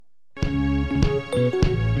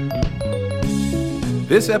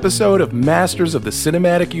This episode of Masters of the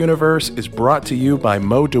Cinematic Universe is brought to you by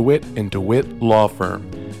Mo DeWitt and DeWitt Law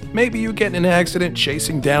Firm. Maybe you get in an accident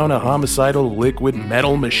chasing down a homicidal liquid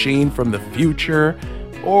metal machine from the future,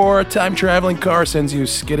 or a time-traveling car sends you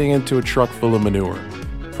skidding into a truck full of manure.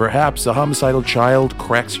 Perhaps a homicidal child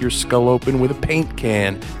cracks your skull open with a paint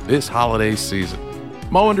can this holiday season.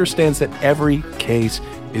 Mo understands that every case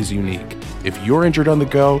is unique. If you're injured on the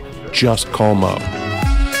go, just call Mo.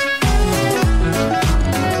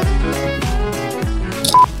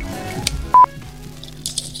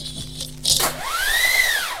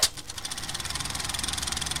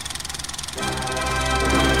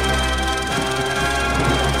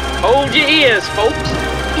 Hold your ears, folks.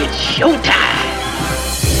 It's showtime.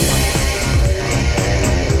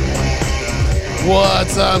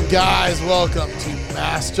 What's up, guys? Welcome to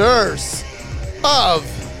Masters of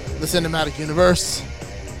the Cinematic Universe.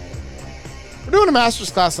 We're doing a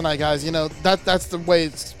Masters class tonight, guys. You know, that's the way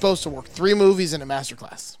it's supposed to work. 3 movies in a Master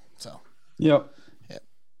class. So, yep.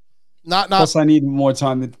 Not. Plus, I need more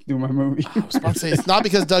time to do my movie. I was about to say, it's not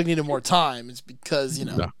because Doug needed more time. It's because, you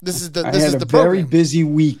know, this is the I had a program. very busy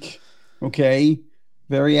week. Okay,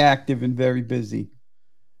 very active and very busy.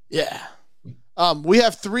 Yeah. We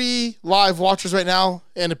have 3 live watchers right now,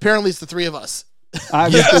 and apparently it's the 3 of us. I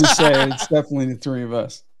was going to say it's definitely the 3 of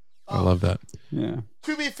us. I love that. Yeah.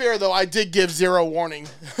 To be fair, though, I did give 0 warning.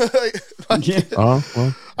 Yeah.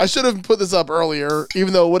 Well. I should have put this up earlier,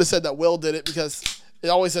 even though it would have said that Will did it, because it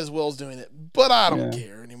always says Will's doing it. But I don't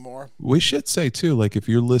care anymore. We should say, too, like if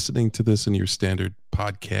you're listening to this in your standard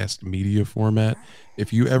podcast media format,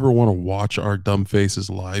 if you ever want to watch our dumb faces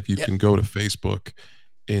live, you can go to Facebook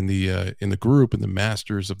in the group, in the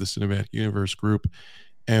Masters of the Cinematic Universe group,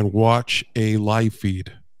 and watch a live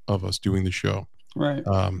feed of us doing the show. Right.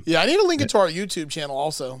 I need to link it to our YouTube channel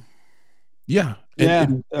also. Yeah.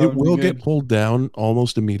 It will get pulled down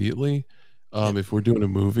almost immediately if we're doing a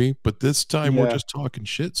movie, but this time we're just talking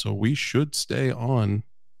shit, so we should stay on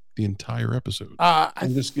the entire episode.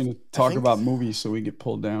 I'm just going to talk about movies so we get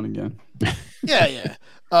pulled down again. Yeah.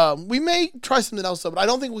 We may try something else, though, but I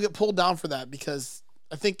don't think we'll get pulled down for that because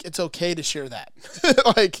I think it's okay to share that.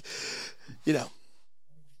 Like, you know.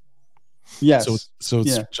 Yes. So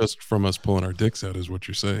it's just from us pulling our dicks out is what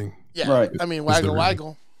you're saying. Yeah. Right. I mean, waggle,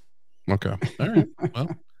 waggle. Okay. All right.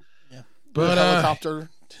 Well. Yeah. But helicopter,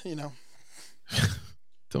 you know.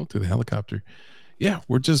 Don't do the helicopter. Yeah,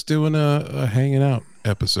 we're just doing a hanging out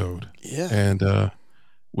episode. Yeah. And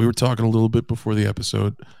we were talking a little bit before the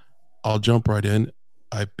episode. I'll jump right in.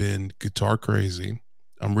 I've been guitar crazy.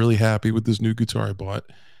 I'm really happy with this new guitar I bought.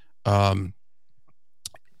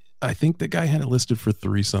 I think the guy had it listed for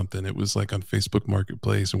 $3 something. It was like on Facebook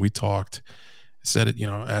Marketplace, and we talked. Said it,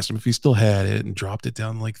 asked him if he still had it, and dropped it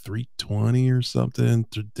down like $320 or something,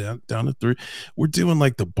 down to $3. We're doing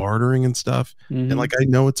like the bartering and stuff, and like I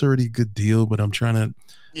know it's already a good deal, but I'm trying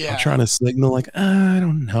to signal like I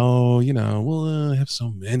don't know, we'll have so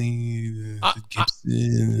many.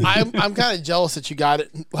 I'm kind of jealous that you got it,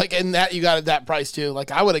 like, and that you got it that price too. Like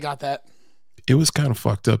I would have got that. It was kind of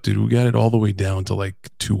fucked up, dude. We got it all the way down to like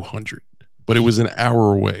 200, but it was an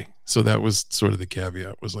hour away. So that was sort of the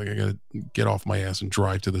caveat. Was like I got to get off my ass and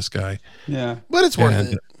drive to this guy. Yeah, but it's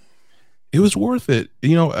worth it. It was worth it.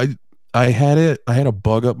 I had a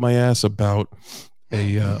bug up my ass about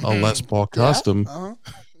a Les Paul custom. Yeah?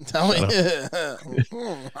 Tell me,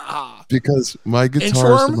 because my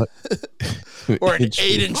guitar or an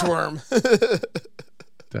 8-inch worm.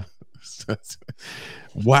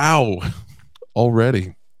 Wow,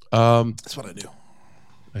 already. That's what I do.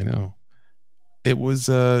 I know. It was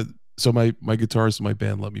so my guitarist in my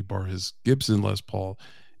band let me borrow his Gibson Les Paul,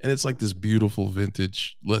 and it's like this beautiful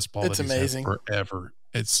vintage Les Paul. It's amazing. Forever.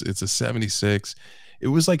 It's a 76. It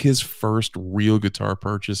was like his first real guitar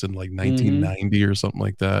purchase in like 1990 or something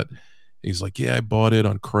like that. He's like, yeah, I bought it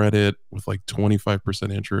on credit with like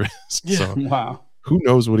 25% interest. Yeah. So wow. Who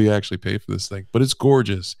knows what he actually paid for this thing? But it's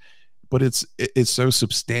gorgeous. But it's so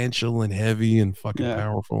substantial and heavy and fucking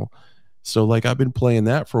powerful. So like I've been playing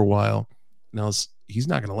that for a while. Now he's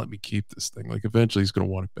not going to let me keep this thing. Like eventually he's going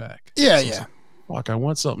to want it back. Yeah, so yeah. Fuck, I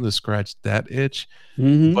want something to scratch that itch.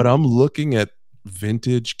 But I'm looking at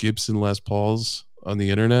vintage Gibson Les Pauls on the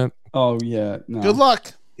internet. Oh yeah. No. Good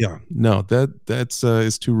luck. Yeah. No, that's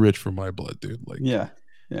is too rich for my blood, dude. Like yeah.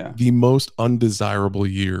 The most undesirable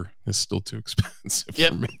year is still too expensive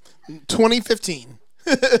for me. 2015.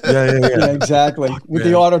 Yeah, exactly. With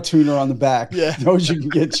the auto tuner on the back. Yeah. Those you can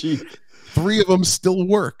get cheap. 3 of them still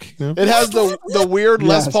work. It has the weird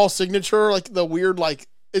Les Paul signature, like the weird like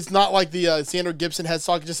It's not like the Sandra Gibson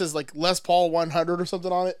headstock. It just says like Les Paul 100 or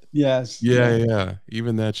something on it. Yes. Yeah.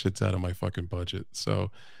 Even that shit's out of my fucking budget.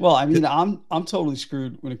 So, Well, I mean, I'm totally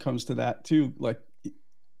screwed when it comes to that too. Like,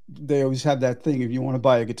 they always have that thing. If you want to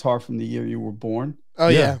buy a guitar from the year you were born, Oh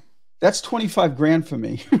yeah. that's 25 grand for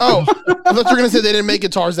me. Oh, I thought you were gonna say they didn't make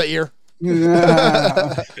guitars that year.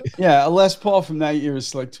 Yeah, a Les Paul from that year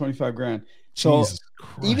is like 25 grand. So Jesus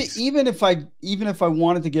Christ. even if I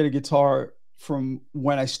wanted to get a guitar from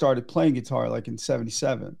when I started playing guitar, like in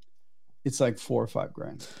 77, it's like 4 or 5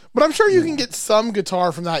 grand. But I'm sure you can get some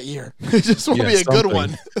guitar from that year. It just won't be a good something.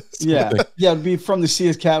 one. Yeah, it'd be from the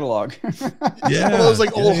Sears catalog. One Yeah. of those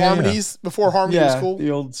like old harmonies before harmony was cool.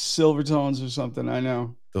 The old Silvertones or something. I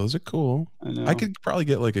know. Those are cool. I know. I could probably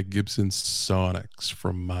get like a Gibson Sonics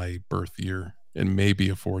from my birth year and maybe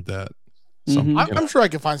afford that. Mhm. I'm sure I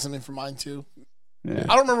could find something for mine too. Yeah.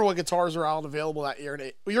 I don't remember what guitars are out available that year.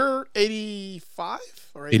 You're 85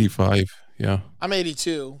 or 80? 85. Yeah. I'm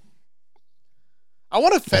 82. I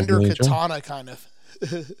want a Fender Congratulations. Katana kind of.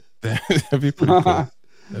 That'd be pretty cool.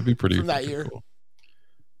 That'd be pretty From that fucking year. cool.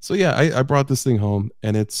 So yeah, I brought this thing home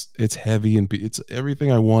and it's heavy and it's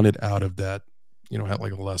everything I wanted out of that. Had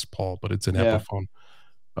like a Les Paul, but it's an Yeah.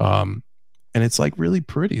 Epiphone. And it's like really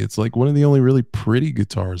pretty. It's like one of the only really pretty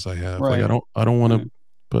guitars I have. Right. Like I don't want to Right.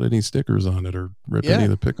 put any stickers on it or rip any of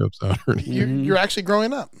the pickups out or anything. You're actually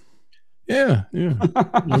growing up. Yeah.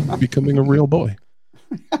 I'm becoming a real boy.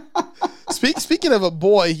 Speaking of a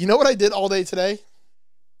boy, you know what I did all day today?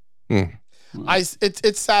 Hmm.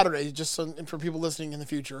 It's Saturday, just for people listening in the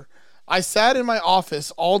future. I sat in my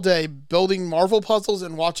office all day building Marvel puzzles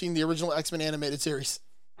and watching the original X-Men animated series.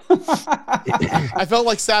 I felt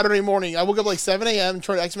like Saturday morning. I woke up like 7 a.m.,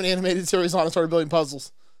 turned X-Men animated series on and started building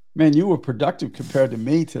puzzles. Man, you were productive compared to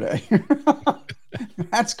me today.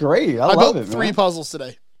 That's great. I love built it, 3 man. puzzles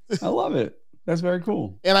today. I love it. That's very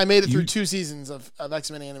cool. And I made it through 2 seasons of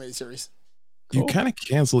X-Men animated series. You kind of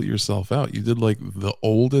canceled yourself out. You did like the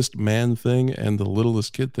oldest man thing and the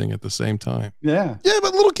littlest kid thing at the same time. Yeah. Yeah,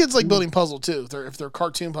 but little kids like building puzzle too. If they're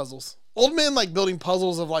cartoon puzzles. Old men like building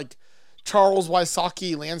puzzles of like Charles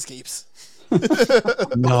Wysocki landscapes.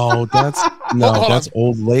 No, that's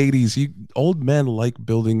old ladies. Old men like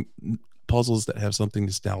building puzzles that have something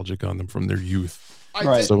nostalgic on them from their youth.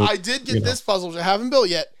 I did get this puzzle, which I haven't built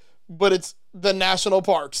yet, but it's the national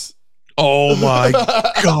parks. Oh my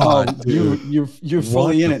god, you're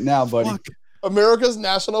fully in it now, buddy. Fuck? America's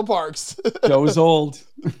national parks. Joe is old.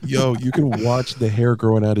 Yo, you can watch the hair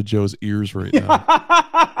growing out of Joe's ears right now.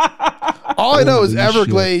 All I know is Holy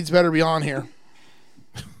Everglades better be on here.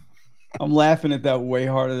 I'm laughing at that way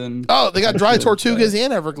harder than. Oh, they got Dry Tortugas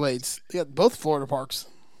and Everglades. They got both Florida parks.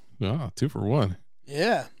 Ah, 2 for 1.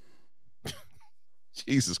 Yeah.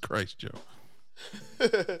 Jesus Christ, Joe.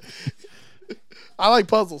 I like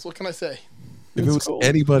puzzles. What can I say? If it was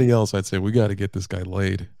anybody else, I'd say we got to get this guy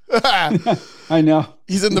laid. I know.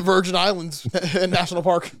 He's in the Virgin Islands National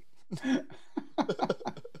Park.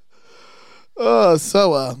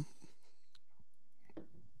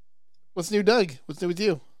 What's new, Doug? What's new with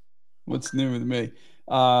you? What's new with me?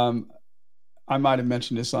 I might have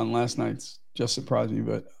mentioned this on last night's Just Surprise Me,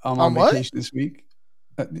 but I'm on what? vacation this week.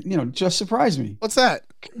 Just surprise me. What's that?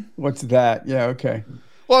 What's that? Yeah, okay.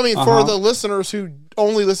 Well, I mean, for the listeners who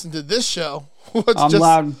only listen to this show,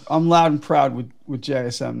 I'm loud and proud with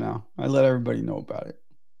JSM now. I let everybody know about it.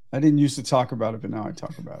 I didn't used to talk about it, but now I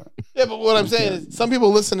talk about it. Yeah, but what I'm saying is some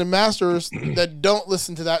people listen to Masters that don't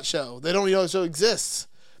listen to that show. They don't even know the show exists.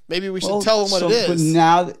 Maybe we should tell them what it is.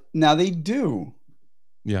 But now they do.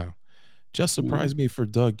 Yeah. Just Surprise Me for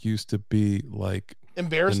Doug used to be like the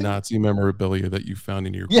Embarrassing. Nazi memorabilia that you found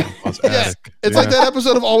in your Yeah. grandpa's Yes. attic. It's like that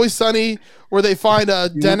episode of Always Sunny where they find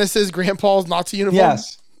Dennis's grandpa's Nazi uniform.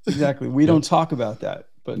 Yes, exactly. We don't talk about that,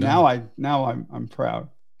 but No. now I'm proud.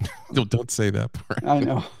 Don't say that part. I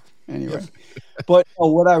know. Anyway, but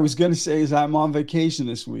what I was going to say is I'm on vacation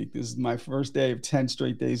this week. This is my first day of 10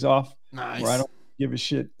 straight days off. Nice. Where I don't give a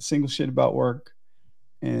single shit about work.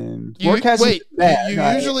 And You, work hasn't wait, been bad. you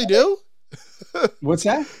usually do? What's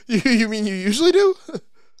that? You mean you usually do?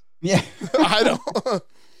 Yeah. I don't.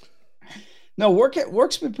 No,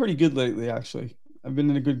 work's been pretty good lately, actually. I've been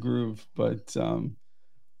in a good groove, but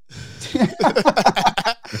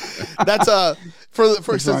That's for it's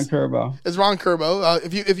Ron instance, Kerbo. it's Ron Kerbo.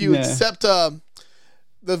 If you accept the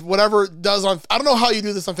whatever it does on, I don't know how you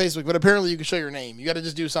do this on Facebook, but apparently you can show your name. You got to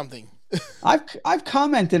just do something. I've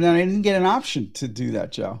commented and I didn't get an option to do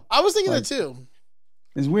that, Joe. I was thinking that too.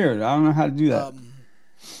 It's weird. I don't know how to do that.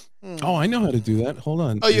 Oh, I know how to do that. Hold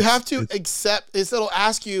on. Oh, you have to accept. It'll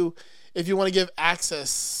ask you if you want to give access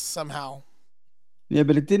somehow. Yeah,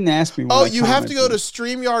 but it didn't ask me. Oh, you have to go to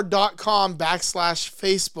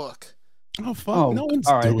StreamYard.com/Facebook. Oh fuck! Oh, No one's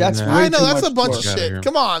all right, doing that's that. way I know too that's a much bunch work. of Get outta here. shit.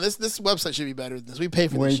 Come on, this website should be better than this. We pay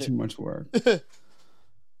for Way this shit. too much work. If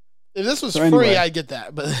this was So free, anyway. I'd get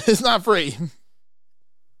that, but it's not free.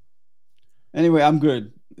 Anyway, I'm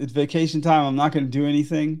good. It's vacation time. I'm not going to do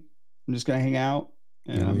anything. I'm just going to hang out,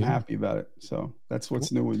 and I'm Yeah. happy about it. So that's what's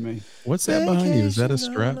new with me. What's that behind you? Is that a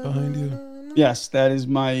strap behind you? Yes, that is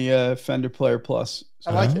my Fender Player Plus.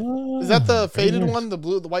 I like it. Is that the faded one, the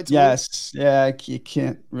blue, the white? Yes. Yeah, you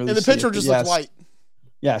can't really. And the see picture it, but just yes. looks white.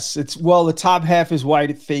 Yes, it's the top half is white.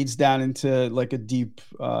 It fades down into like a deep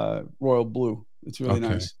royal blue. It's really Okay.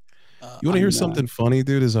 nice. You want to hear I'm, something funny,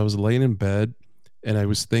 dude? Is I was laying in bed and I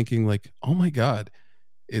was thinking, like, oh my god,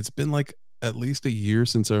 it's been like at least a year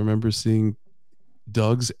since I remember seeing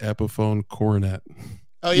Doug's Epiphone Coronet.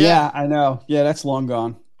 Oh yeah. I know. Yeah, that's long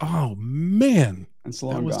gone. Oh man, That's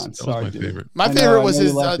long that was, gone. that Sorry, was my dude. favorite. My I know, favorite I was know you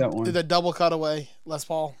his like that one. the double cutaway Les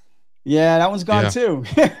Paul. Yeah, that one's gone Yeah. too.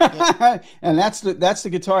 And that's the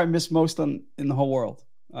guitar I miss most in the whole world.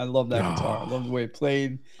 I love that guitar. I love the way it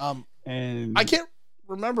played. And I can't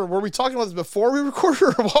remember, were we talking about this before we recorded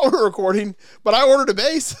or while we were recording? But I ordered a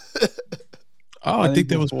bass. Oh, I think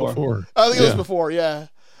that was before. before. I think it was Yeah. before, yeah.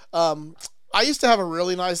 I used to have a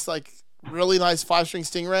really nice 5-string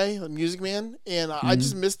Stingray, a Music Man, and I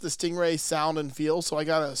just missed the Stingray sound and feel, so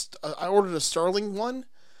I ordered a Sterling one.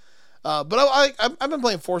 But I've been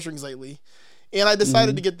playing 4-strings lately, and I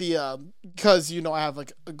decided to get the because I have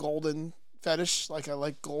like a golden fetish, like I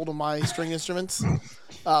like gold on my string instruments,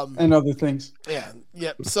 and other things. yeah.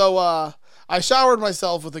 So I showered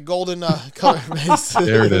myself with a golden color bass.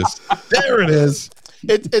 There it is. There it is.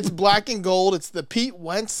 It's black and gold. It's the Pete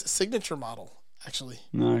Wentz signature model, actually.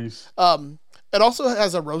 Nice. It also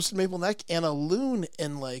has a roasted maple neck and a loon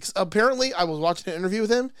inlay. Apparently, I was watching an interview with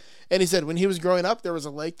him, and he said when he was growing up, there was a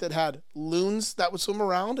lake that had loons that would swim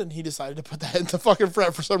around, and he decided to put that in the fucking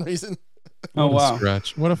fret for some reason. Oh What a wow.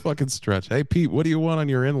 stretch. What a fucking stretch. Hey Pete, what do you want on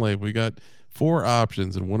your inlay? We got 4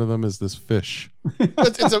 options, and one of them is this fish.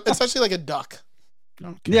 It's actually like a duck.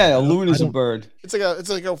 Okay. Yeah, a loon I is a don't- bird. It's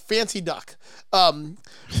like a fancy duck.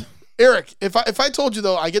 Eric, if I told you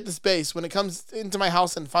though, I get this bass when it comes into my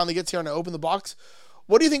house and finally gets here and I open the box,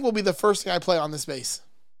 what do you think will be the first thing I play on this bass?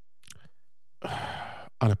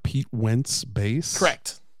 On a Pete Wentz bass?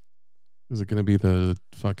 Correct. Is it going to be the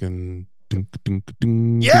fucking... dunk, dunk,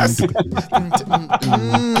 dunk, Yes! dunk, dunk?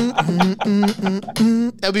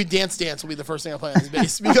 That'll be Dance Dance will be the first thing I play on this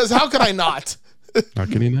bass, because how could I not? How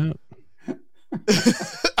can you not?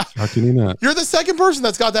 How can you not? You're the second person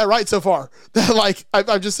that's got that right so far. That like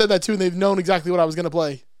I've just said that too, and they've known exactly what I was gonna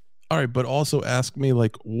play. All right, but also ask me,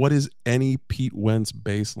 like, what is any Pete Wentz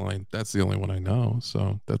bass line? That's the only one I know,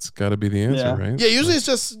 so that's got to be the answer, Yeah. right? Yeah, usually it's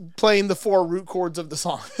just playing the 4 root chords of the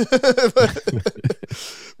song.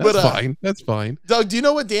 That's fine. That's fine. Doug, do you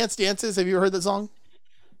know what Dance Dance is? Have you ever heard that song?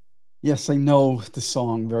 Yes, I know the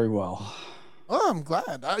song very well. Oh, I'm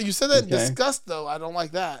glad. You said that in Okay. disgust, though. I don't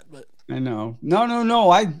like that. But I know. No.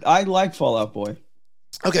 I like Fall Out Boy.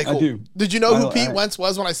 okay, cool. I do. Did you know who I- Pete Wentz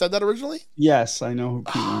was when I said that originally? Yes, I know who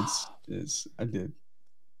Pete Wentz is. I did.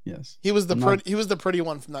 Yes. He was the I'm not- he was the pretty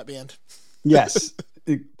one from that band. Yes.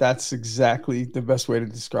 That's exactly the best way to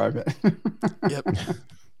describe it. Yep.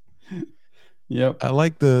 Yep. I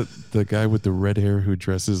like the guy with the red hair who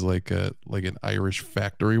dresses like an Irish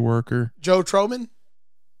factory worker. Joe Troman,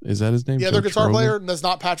 Is that his name? the other Joe guitar Troman? player, that's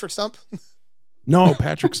not Patrick Stump. No,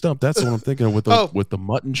 Patrick Stump. That's the one I'm thinking of with the Oh. with the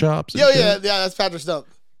mutton chops. and Yeah, shit. that's Patrick Stump.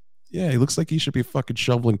 Yeah, he looks like he should be fucking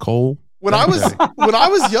shoveling coal. When I was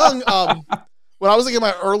young, when I was like in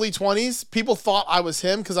my early 20s, people thought I was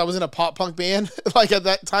him because I was in a pop punk band like at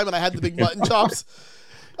that time, and I had the big mutton chops.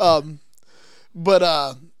 But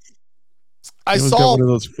I He was saw got one of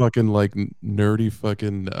those fucking like nerdy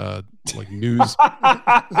fucking like news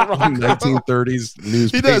 1930s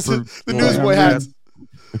newspaper. He does the newsboy hats.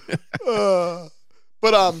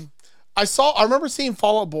 But I remember seeing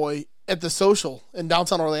Fall Out Boy at the Social in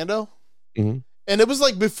downtown Orlando. Mhm. And it was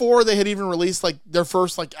like before they had even released like their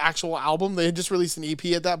first like actual album. They had just released an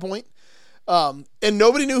EP at that point. And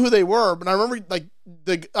nobody knew who they were. But I remember like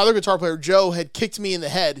the other guitar player, Joe, had kicked me in the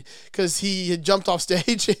head because he had jumped off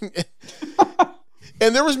stage.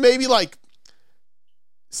 And there was maybe like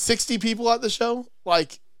 60 people at the show.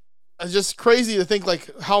 Like, it's just crazy to think like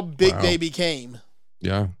how big Wow. they became.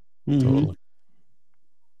 Yeah, Mhm. totally.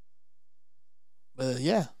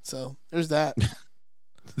 Yeah, so there's that.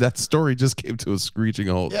 That story just came to a screeching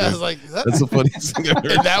halt. Yeah, I dude. was like, That's the funniest thing I've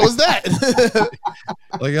heard. and that was that.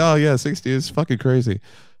 Like, oh yeah, 60 is fucking crazy.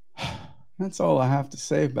 That's all I have to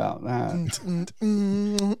say about that.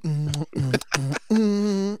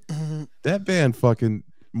 That band fucking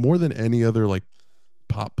more than any other like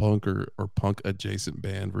pop punk or punk adjacent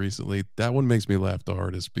band recently, that one makes me laugh the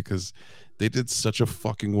hardest because they did such a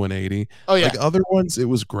fucking 180. Oh yeah. Like other ones, it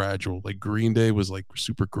was gradual. Like Green Day was like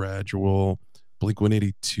super gradual. Blink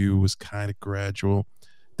 182 was kind of gradual.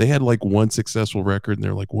 They had like one successful record and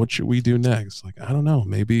they're like, what should we do next? Like, I don't know,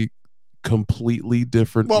 maybe completely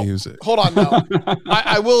different music. Hold on now.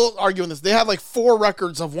 I will argue on this. They had like 4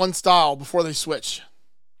 records of one style before they switched.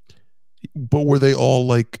 But were they all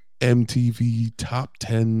like MTV top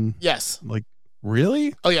 10? Yes. Like,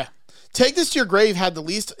 really? Oh yeah. Take This to Your Grave had the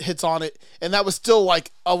least hits on it, and that was still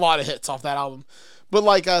like a lot of hits off that album. But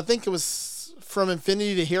like I think it was From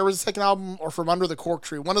Infinity to Here was the second album, or From Under the Cork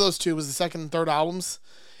Tree. One of those two was the second and third albums.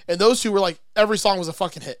 And those two were like every song was a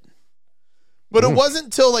fucking hit. But it wasn't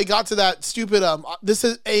until they got to that stupid this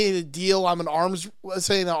is a deal, I'm an arms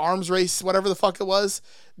race, whatever the fuck it was.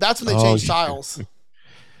 That's when they changed styles.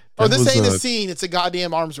 Or this ain't a scene, it's a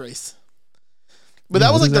goddamn arms race. But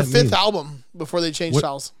that was like their 5th album before they changed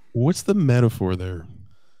styles. What's the metaphor there?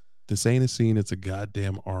 This ain't a scene, it's a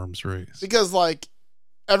goddamn arms race. Because like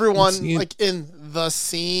everyone like in the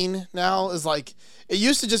scene now is like, it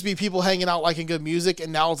used to just be people hanging out liking good music,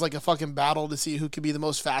 and now it's like a fucking battle to see who can be the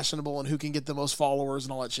most fashionable and who can get the most followers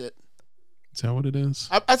and all that shit. Is that what it is?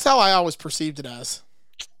 That's how I always perceived it as.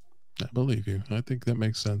 I believe you. I think that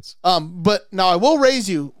makes sense. But now I will raise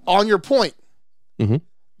you on your point. Mm-hmm.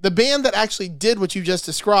 The band that actually did what you just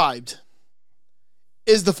described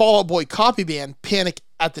is the Fall Out Boy copy band, Panic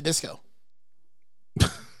at the Disco.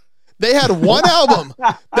 They had one album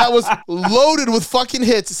that was loaded with fucking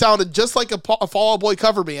hits. It sounded just like a Fall Out Boy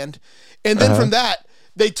cover band. And then from that,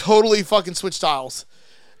 they totally fucking switched styles.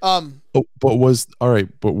 But was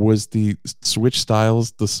the Switch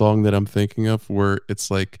Styles the song that I'm thinking of where it's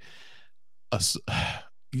like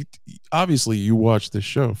obviously you watch this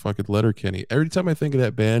show, fucking Letterkenny. Every time I think of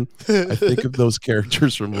that band, I think of those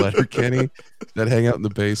characters from Letterkenny that hang out in the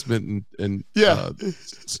basement and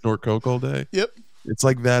snort coke all day. Yep. It's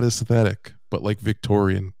like that aesthetic, but like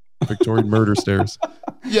Victorian murder stairs.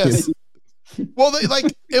 Yes. Well,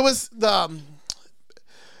 it was the.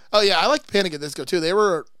 Oh yeah, I like Panic at the Disco too. They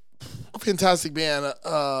were a fantastic band.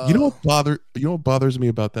 You know what bothers me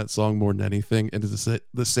about that song more than anything, and it's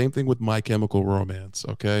the same thing with My Chemical Romance.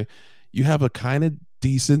 Okay, you have a kind of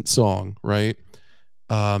decent song, right?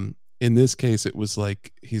 In this case, it was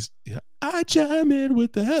like I chime in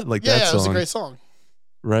with the head, like that song. Yeah, it was a great song,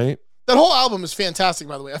 right? That whole album is fantastic,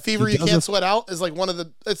 by the way. A Fever You Can't Sweat Out is like one of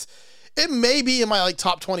the. It may be in my like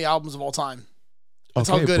top 20 albums of all time. That's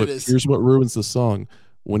how good it is. Here's what ruins the song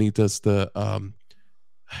when he does the.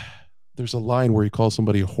 There's a line where he calls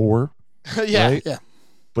somebody a whore. Yeah.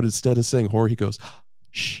 But instead of saying whore, he goes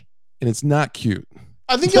shh, and it's not cute.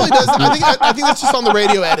 I think he only does. I think that's just on the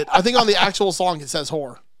radio edit. I think on the actual song it says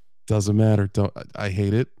whore. Doesn't matter. I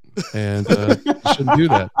hate it, and you shouldn't do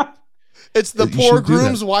that. It's the poor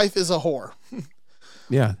groom's wife is a whore.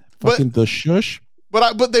 Yeah, fucking the shush.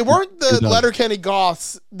 But they weren't the Letterkenny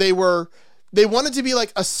goths. They wanted to be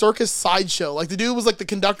like a circus sideshow. Like the dude was like the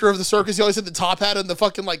conductor of the circus. He always had the top hat and the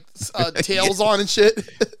fucking like tails on and shit.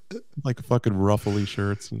 Like fucking ruffly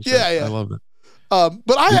shirts and shit. Yeah. I love it.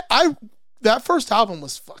 But I that first album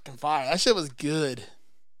was fucking fire. That shit was good.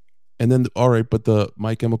 And then but the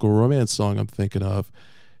My Chemical Romance song I'm thinking of,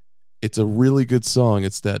 it's a really good song.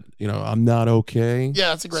 It's that, I'm Not Okay. Yeah,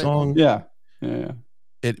 that's a great song. one. Yeah.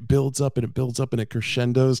 It builds up and it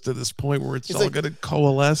crescendos to this point where it's all going to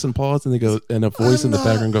coalesce and pause, and they go, and a voice in the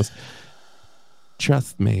background goes,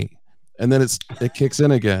 "Trust me," and then it kicks in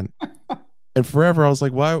again. And forever, I was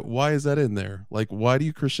like, why is that in there? Like, why do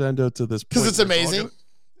you crescendo to this? Because it's amazing.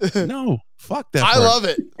 No, fuck that. I love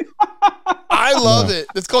it. I love it.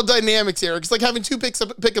 It's called dynamics, Eric. It's like having 2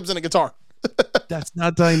 pickups and a guitar. That's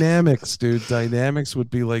not dynamics, dude. Dynamics would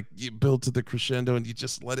be like you build to the crescendo and you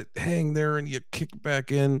just let it hang there and you kick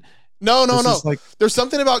back in. No. Like, there's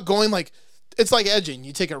something about going like, it's like edging.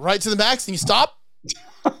 You take it right to the max and you stop,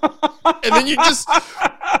 and then you just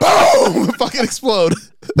boom, fucking explode.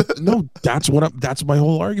 No, that's my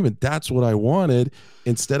whole argument. That's what I wanted.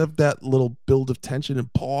 Instead of that little build of tension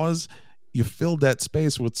and pause, you filled that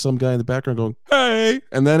space with some guy in the background going, "Hey,"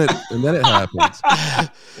 and then it happens.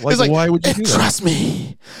 Like, why would you do that? Trust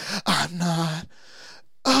me, I'm not.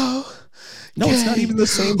 Oh, no, it's not even the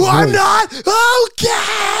same. I'm not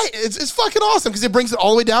okay. It's fucking awesome because it brings it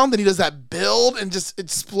all the way down. Then he does that build and just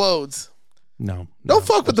explodes. No, don't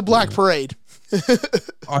fuck with the Black Parade.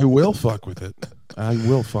 I will fuck with it. I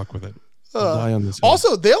will fuck with it. I'll die on this hill.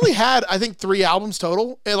 Also, they only had, I think, 3 albums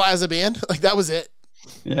total as a band. Like, that was it.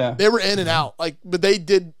 Yeah. They were in and out. Like, but they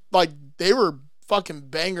did, like, they were fucking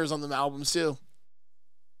bangers on them albums, too.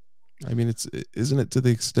 I mean, isn't it to the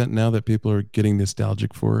extent now that people are getting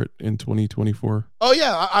nostalgic for it in 2024? Oh,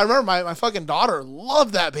 yeah. I remember my fucking daughter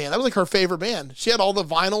loved that band. That was, like, her favorite band. She had all the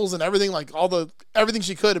vinyls and everything, like, everything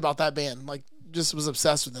she could about that band. Like, just was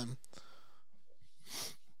obsessed with them.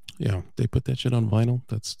 Yeah, they put that shit on vinyl.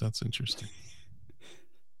 That's interesting.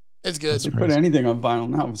 It's good. If you put anything on vinyl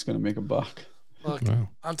now, it's going to make a buck. Look, Wow.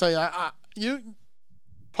 I'll tell you, you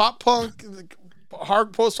pop punk,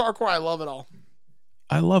 hard post hardcore, I love it all.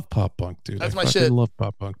 I love pop punk, dude. That's I my fucking shit. love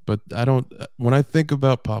pop punk, but I don't. When I think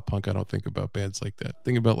about pop punk, I don't think about bands like that.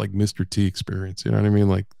 Think about like Mr. T Experience. You know what I mean?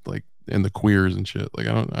 Like and the Queers and shit. Like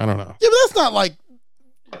I don't know. Yeah, but that's not like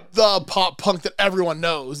the pop punk that everyone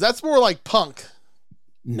knows. That's more like punk.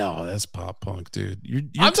 No, that's pop punk, dude. You're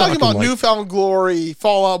I'm talking about like, Newfound Glory,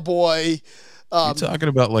 Fall Out Boy. You're talking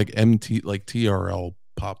about like like TRL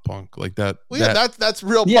pop punk, like that. Well, yeah, that's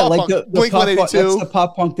real Yeah, pop like punk. the Blink pop punk, 182. that's the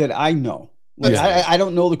pop punk that I know. Like, Yeah. I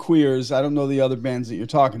don't know the Queers. I don't know the other bands that you're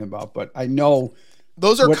talking about, but I know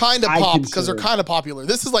Those are what kind of I pop because they're consider- kind of popular.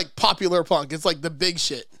 This is like popular punk. It's like the big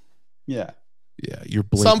shit. Yeah. Yeah, you're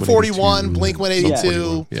Blink Some 41, 182, Blink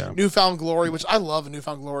 182, yeah. Newfound Glory, which I love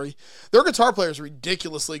Newfound Glory. Their guitar player is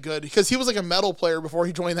ridiculously good because he was like a metal player before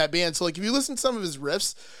he joined that band. So like if you listen to some of his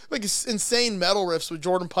riffs, like insane metal riffs with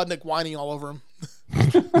Jordan Pudnick whining all over him.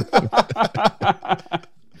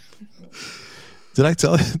 Did I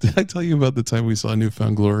tell you about the time we saw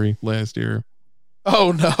Newfound Glory last year?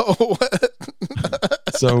 Oh no.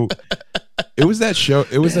 So it was that show.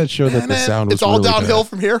 It was that show that the sound was. It's all really downhill bad.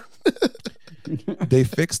 from here. They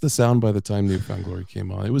fixed the sound by the time Newfound Glory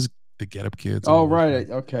came on. It was the Get Up Kids. and Oh, all that. right.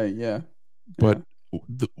 Okay. Yeah. But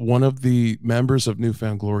one of the members of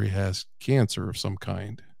Newfound Glory has cancer of some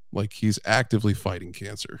kind. Like he's actively fighting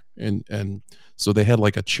cancer, and so they had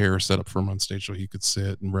like a chair set up for him on stage so he could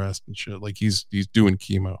sit and rest and shit. Like he's doing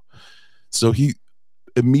chemo. So he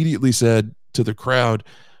immediately said to the crowd,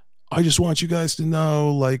 I just want you guys to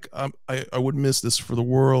know, like, I wouldn't miss this for the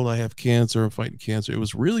world. I have cancer. I'm fighting cancer. It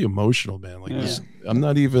was really emotional, man. Like, I'm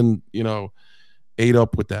not even, ate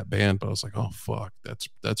up with that band, but I was like, oh, fuck,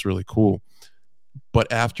 that's really cool.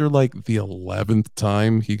 But after like the 11th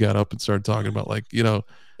time he got up and started talking about like, They're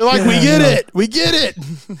like, we get it. We get it.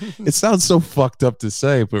 it sounds so fucked up to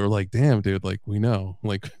say, but we're like, damn, dude, like we know,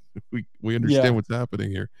 like we understand what's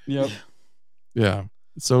happening here. Yep. Yeah.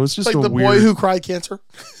 So it's just like a the weird, boy who cried cancer.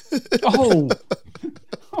 Oh.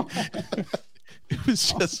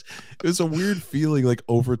 it was a weird feeling like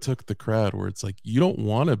overtook the crowd where it's like you don't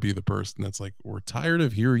want to be the person that's like, we're tired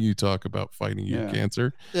of hearing you talk about fighting your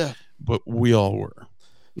cancer. Yeah. But we all were.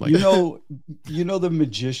 Like, you know the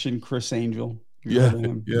magician Chris Angel? You yeah, heard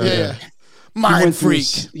of him? Yeah. Mind freak.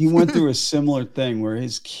 He went through a similar thing where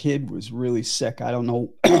his kid was really sick. I don't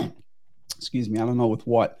know. Excuse me. I don't know with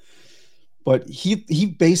what. But he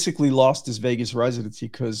basically lost his Vegas residency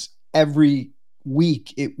because every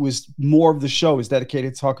week it was more of the show is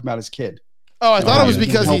dedicated to talk about his kid. Oh, I thought it was He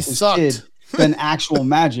because helped he his sucked. kid than actual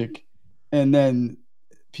magic. And then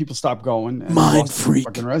people stopped going. And Mind lost their freak.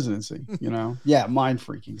 fucking residency, Yeah, mind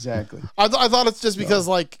freak. Exactly. I thought it's just because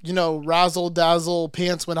like, razzle dazzle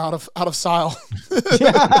pants went out of style.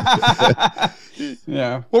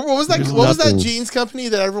 Yeah. What was that? There's What was that nothing. jeans company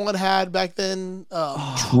that everyone had back then?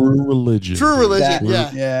 True Religion. True dude. Religion.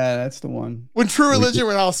 That- Yeah. Yeah, that's the one. When True Religion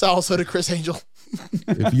went out of style, so did Chris Angel.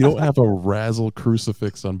 If you don't have a razzle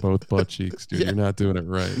crucifix on both butt cheeks, dude, Yeah. you're not doing it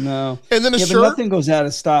right. No. And then a But shirt. nothing goes out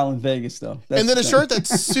of style in Vegas, though. That's And then a the shirt thing.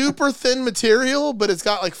 that's super thin material, but it's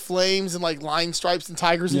got like flames and like line stripes and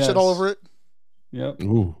tigers and shit Yes. all over it. Yep.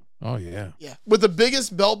 Ooh. Oh yeah. Yeah. With the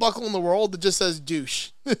biggest belt buckle in the world that just says douche.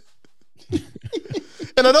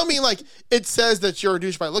 And I don't mean like it says that you're a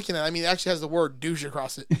douche by looking at it. I mean, it actually has the word douche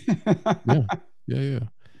across it. Yeah.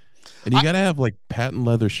 And you gotta have like patent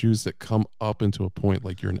leather shoes that come up into a point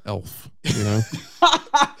like you're an elf, They're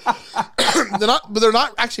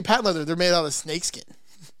not actually patent leather. They're made out of snakeskin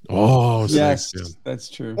Oh, Yes, snakeskin. that's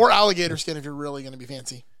true. or alligator skin if you're really going to be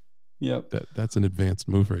fancy. Yep. That's an advanced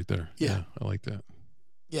move right there. Yeah. I like that.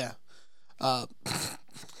 Yeah.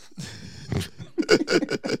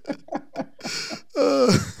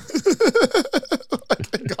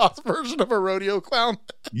 Like the goth version of a rodeo clown.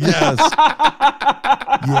 Yes.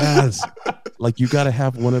 Yes. Like you gotta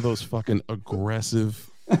have one of those fucking aggressive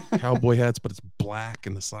cowboy hats, but it's black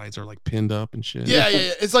and the sides are like pinned up and shit. Yeah.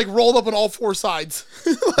 It's like rolled up on all four sides.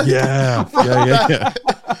 Yeah.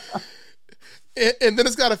 And then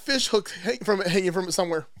it's got a fish hook hanging from it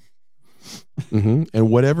somewhere. And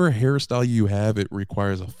whatever hairstyle you have, it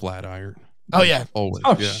requires a flat iron. Oh yeah. Always.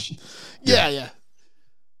 Oh, Yeah. Yeah.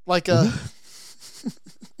 Like God,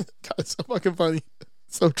 it's so fucking funny.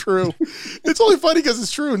 So true. It's only funny because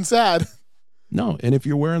it's true and sad. No, and if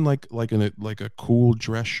you're wearing like a cool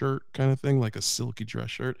dress shirt kind of thing, like a silky dress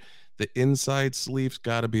shirt, the inside sleeve's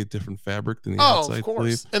got to be a different fabric than the outside of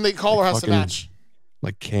course. sleeve. And the collar Like has to match.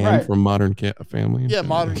 Like Cam from Modern Family. Yeah,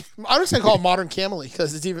 modern. I'm just gonna call him Modern Camely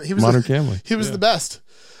because he was Modern Camely. He was the best.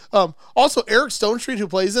 Also, Eric Stone Street, who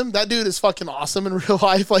plays him, that dude is fucking awesome in real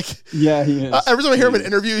life. Like, yeah, he is. Every time I hear him in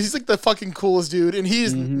interviews, he's like the fucking coolest dude, and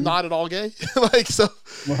he's not at all gay. Like, so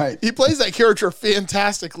he plays that character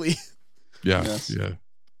fantastically. Yeah,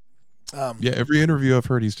 yeah. Every interview I've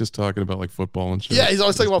heard, he's just talking about like football and shit. Yeah, he's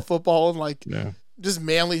always talking about football and like just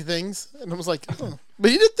manly things. And I was like, oh. But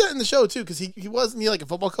he did that in the show too, because he wasn't like a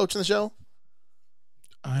football coach in the show.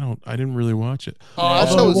 I didn't really watch it. Oh,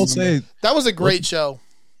 that was a great show.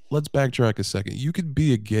 Let's backtrack a second. You could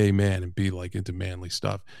be a gay man and be like into manly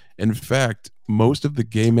stuff. In fact, most of the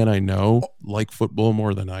gay men I know like football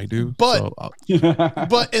more than I do. But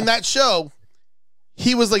but in that show,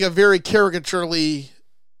 he was like a very caricaturely,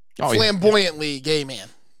 flamboyantly gay man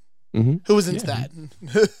who was into that.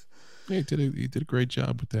 Yeah, he did a great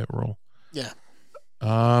job with that role. Yeah.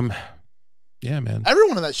 Yeah, man.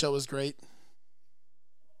 Everyone on that show was great.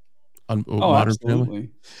 Modern absolutely. Family?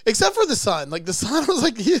 Except for the son. Like the son was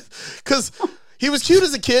like, because he was cute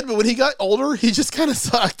as a kid, but when he got older, he just kind of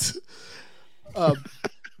sucked.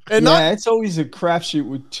 It's always a crapshoot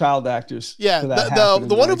with child actors. Yeah,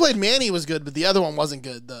 the one who played Manny was good, but the other one wasn't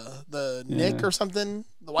good. The Nick or something,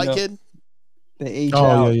 the white kid. They age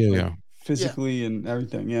out physically and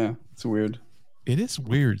everything. Yeah, it's weird. It is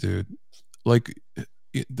weird, dude. Like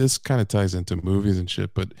this kind of ties into movies and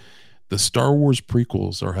shit, but the Star Wars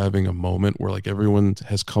prequels are having a moment where like everyone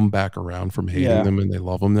has come back around from hating them and they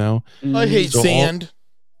love them now. I hate sand.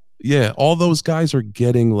 All those guys are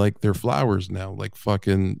getting like their flowers now, like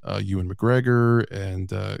fucking Ewan McGregor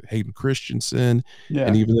and Hayden Christensen,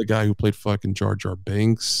 and even the guy who played fucking Jar Jar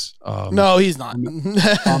Binks. No, he's not.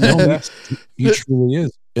 He truly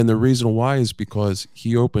is. And the reason why is because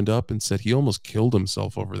he opened up and said he almost killed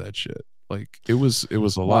himself over that shit. Like it was a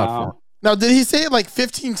lot for him. Now, did he say it like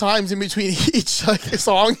 15 times in between each like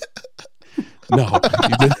song? No,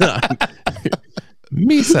 he did not.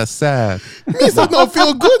 Misa sad. Misa don't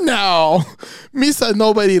feel good now. Misa,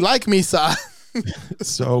 nobody like Misa.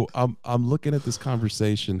 So I'm looking at this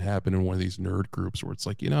conversation happen in one of these nerd groups where it's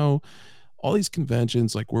like, all these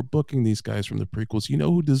conventions, like we're booking these guys from the prequels. You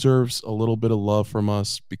know who deserves a little bit of love from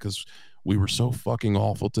us because we were so fucking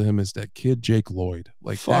awful to him is that kid Jake Lloyd.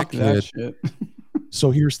 Like fuck that shit.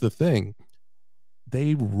 So here's the thing.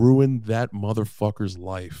 They ruined that motherfucker's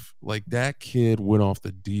life. Like that kid went off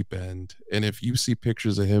the deep end. And if you see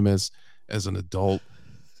pictures of him as an adult,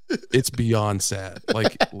 it's beyond sad.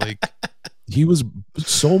 Like he was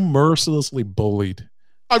so mercilessly bullied.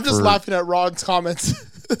 I'm just laughing at Ron's comments.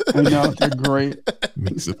 I know, they're great.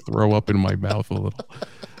 Makes it throw up in my mouth a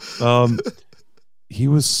little. He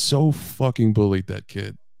was so fucking bullied, that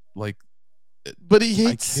kid. Like, but he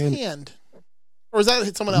hates sand. Or is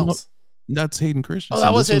that someone else? That's Hayden Christensen. Oh,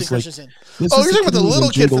 that was Hayden Christensen. You're talking about the little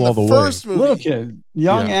kid from the first movie. Little kid.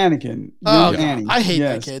 Young Anakin. Young Annie. I hate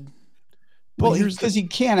that kid. Well, because he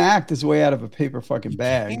can't act his way out of a paper fucking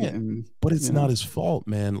bag. But it's not his fault,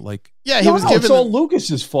 man. Like, he was given. It's all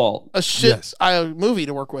Lucas's fault. A shit movie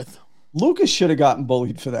to work with. Lucas should have gotten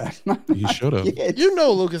bullied for that. He should have.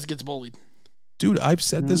 Lucas gets bullied. Dude, I've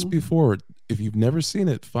said this before. If you've never seen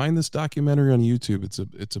it, find this documentary on YouTube.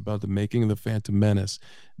 It's about the making of the Phantom Menace.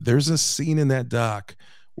 There's a scene in that doc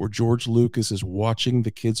where George Lucas is watching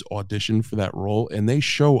the kids audition for that role, and they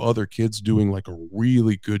show other kids doing like a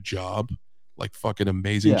really good job, like fucking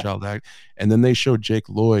amazing child act. And then they show Jake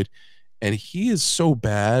Lloyd, and he is so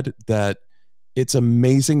bad that it's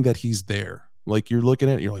amazing that he's there. Like you're looking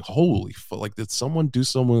at it, you're like, holy fuck! Like did someone do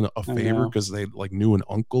someone a favor because they like knew an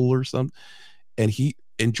uncle or something?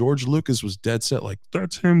 And George Lucas was dead set, like,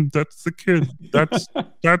 that's him, that's the kid, that's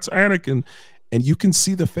Anakin. And you can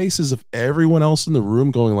see the faces of everyone else in the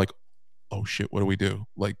room going like, oh shit, what do we do?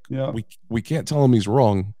 Like, we can't tell him he's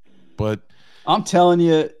wrong, but I'm telling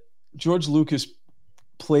you, George Lucas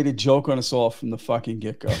played a joke on us all from the fucking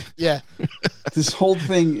get-go. Yeah. This whole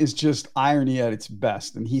thing is just irony at its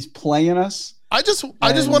best, and he's playing us. I just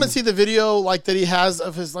want to see the video like that he has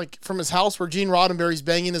of his like from his house where Gene Roddenberry's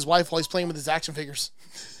banging his wife while he's playing with his action figures.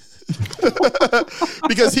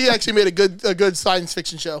 Because he actually made a good science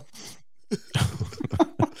fiction show.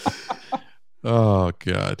 Oh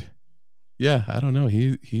God. Yeah, I don't know.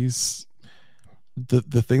 He's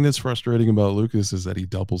The thing that's frustrating about Lucas is that he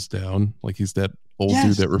doubles down. Like he's that old dude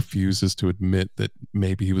Yes. that refuses to admit that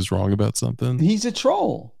maybe he was wrong about something. He's a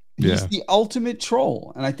troll. He's Yeah. the ultimate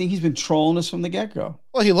troll. And I think he's been trolling us from the get-go.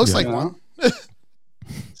 Well, he looks Yeah. like You know? one.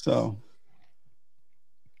 So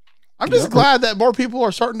I'm just Yep. glad that more people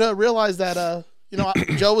are starting to realize that,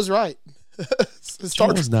 Joe was right. Joe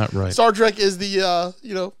was not right. Star Trek is the,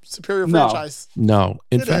 superior No. franchise. No.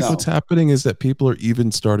 In It fact, is. what's happening is that people are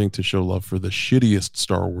even starting to show love for the shittiest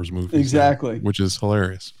Star Wars movies. now, Exactly. which is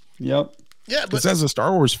hilarious. yep. Yeah, Because but as a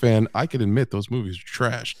Star Wars fan, I can admit those movies are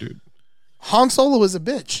trash, dude. Han Solo is a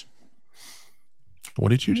bitch. What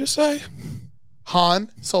did you just say? Han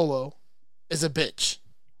Solo is a bitch.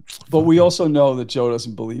 But we also know that Joe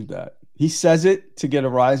doesn't believe that. He says it to get a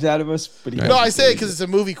rise out of us, but he No, No, doesn't I say it believe because it's a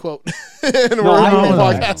movie quote. And No, we're I on know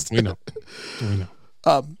a that. podcast. We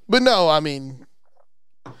know. But no, I mean,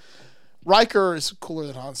 Riker is cooler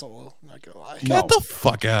than Han Solo. I'm not gonna lie. No. Get the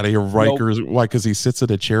fuck out of here, Riker. Why? Because he sits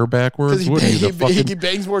in a chair backwards? Because What are you, the he fucking?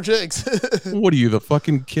 bangs more chicks. What are you, the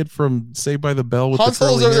fucking kid from Saved by the Bell with Han the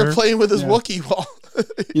Solo's curly over there hair? playing with his Yeah. Wookiee while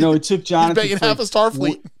It took he's Jonathan. banging half a Frakes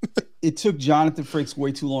Starfleet. It took Jonathan Frakes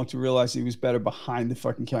way too long to realize he was better behind the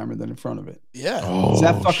fucking camera than in front of it. Yeah. Oh, 'Cause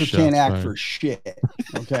that fucker shots can't act fired. for shit.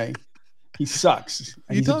 Okay, he sucks.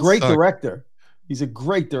 And He he's a does great suck. director. He's a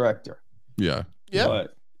great director. Yeah. Yeah.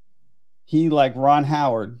 But he, like Ron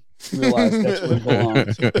Howard, realized that's where he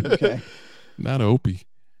belongs. Okay. Not Opie.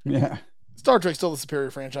 Yeah. Star Trek's still the superior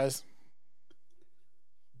franchise.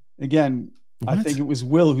 Again, I What? think it was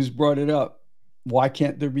Will who's brought it up. Why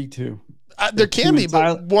can't there be two? There can be, but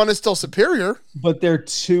entire- one is still superior. But they're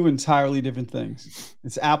two entirely different things.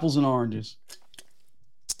 It's apples and oranges.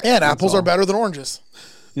 And apples all. are better than oranges.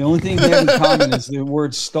 The only thing they have in common is the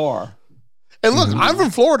word star. And look, I'm from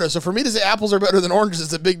Florida, so for me to say apples are better than oranges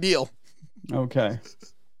is a big deal. Okay.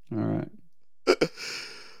 All right.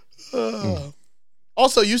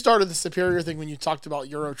 Also, you started the superior thing when you talked about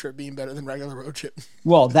Euro Trip being better than regular road trip.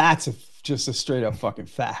 Well, that's just a straight up fucking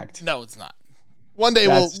fact. No, it's not. One day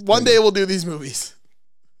That's we'll do these movies.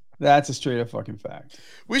 That's a straight up fucking fact.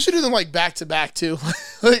 We should do them like back to back too.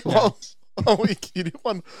 Like one week you do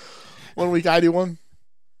one week I do one.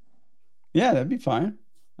 Yeah, that'd be fine.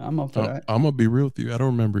 I'm up for that. I'm gonna be real with you. I don't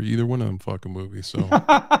remember either one of them fucking movies. So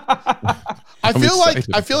I I'm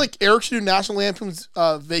feel like Eric should do National Lampoon's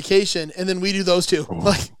Vacation, and then we do those two,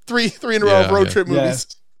 like three in a row of Yeah, road yeah. trip movies.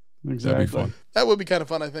 Yes, exactly. that'd be fun. That would be kind of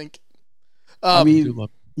fun, I think. I I do mean,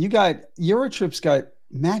 love- you got Eurotrip's got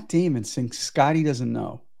Matt Damon sings "Scotty Doesn't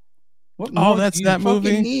Know." What Oh, more that's do you that fucking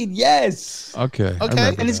movie? Need? Yes. Okay. I Okay.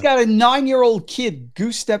 remember And it's that. got a 9-year-old kid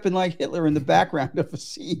goose stepping like Hitler in the background of a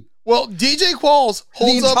scene. Well, DJ Qualls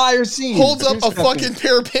holds the up entire scene. holds up a Goose-stepping. fucking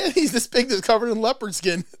pair of panties this big that's covered in leopard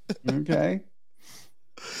skin. Okay.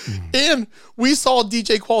 And we saw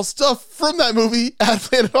DJ Qualls stuff from that movie at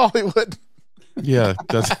Planet Hollywood. Yeah,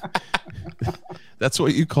 that's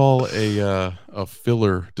what you call a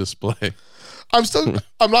filler display. I'm still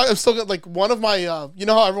like one of my you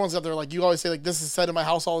know how everyone's out there like you always say like this is said in my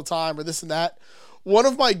house all the time or this and that. One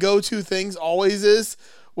of my go-to things always is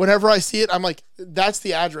whenever I see it, I'm like, that's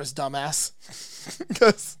the address, dumbass.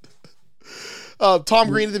 Because Tom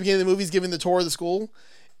Green at the beginning of the movie is giving the tour of the school,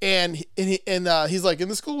 and he's like, and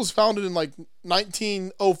the school was founded in like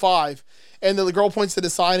 1905, and then the girl points to the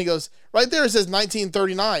sign. He goes, right there it says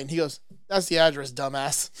 1939. He goes, that's the address,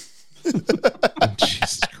 dumbass.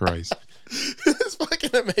 Jesus Christ. It's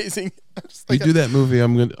fucking amazing. I'm just We like, do that movie.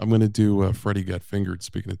 I'm gonna do Freddy Got Fingered.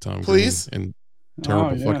 Speaking of Tom Please? Green, and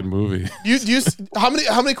terrible yeah. fucking movie. how many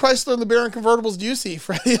Chrysler LeBaron convertibles do you see,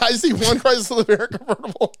 Freddie? I see one Chrysler LeBaron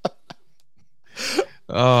convertible.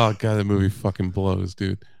 Oh god, that movie fucking blows,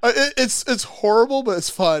 dude. It's horrible, but it's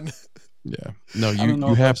fun. Yeah, no, don't know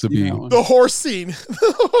you if have I've to seen be. that one. The horse scene,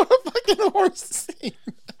 the fucking horse scene.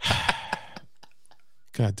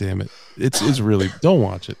 God damn it! It's really. Don't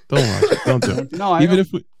watch it. Don't watch it. Don't do it. No, I even don't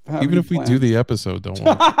if we have even any if we do plan. the episode, don't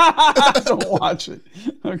watch it. Don't watch it.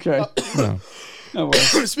 Okay. No. No way.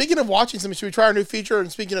 Speaking of watching something, should we try our new feature?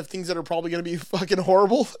 And speaking of things that are probably going to be fucking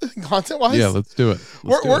horrible content wise, Yeah, let's do it.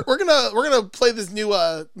 Let's do it. we're gonna play this new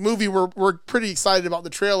movie. We're pretty excited about the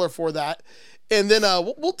trailer for that, and then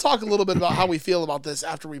we'll talk a little bit about how we feel about this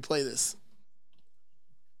after we play this.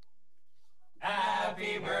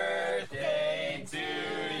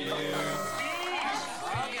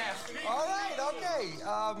 All right, okay.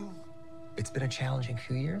 It's been a challenging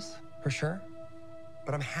few years, for sure.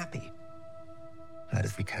 But I'm happy. That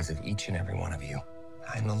is because of each and every one of you.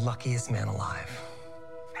 I'm the luckiest man alive.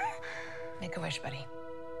 Make a wish, buddy.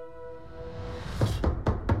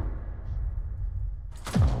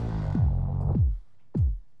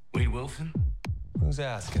 Wade Wilson, Who's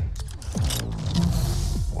asking?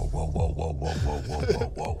 Whoa, whoa, whoa, whoa, whoa, whoa, whoa,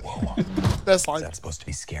 whoa, whoa, whoa. Best Is line. that supposed to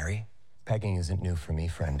be scary? Pegging isn't new for me,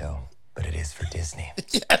 friendo, but it is for Disney.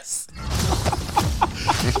 Yes.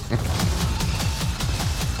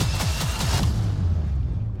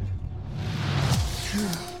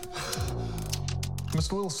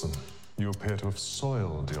 Mr. Wilson, you appear to have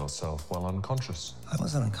soiled yourself while unconscious. I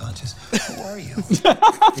wasn't unconscious. Who are you?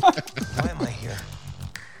 Why am I here?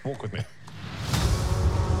 Walk with me.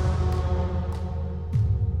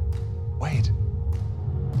 Wait.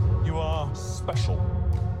 You are special.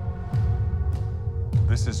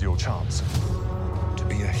 This is your chance to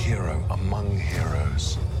be a hero among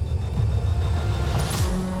heroes.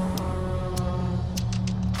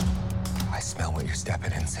 I smell what you're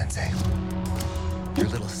stepping in, Sensei. Your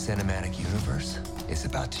little cinematic universe is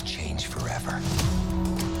about to change forever.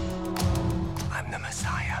 I'm the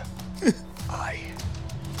Messiah. I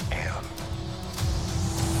am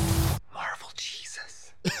Marvel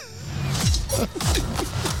Jesus.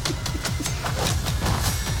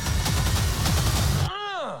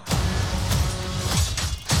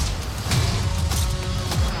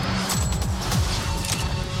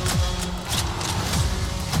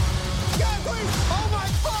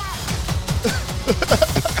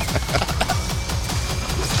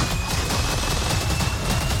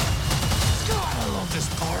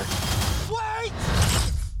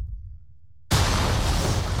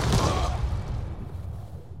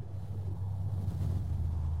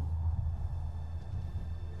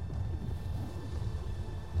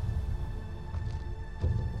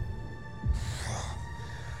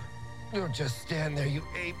 Don't just stand there, you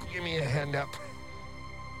ape. Give me a hand up.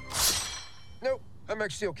 Nope, I'm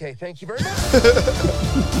actually okay. Thank you very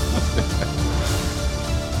much.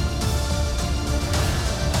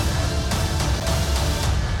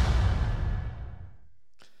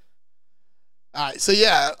 All right, so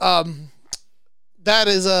yeah, that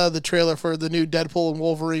is the trailer for the new Deadpool and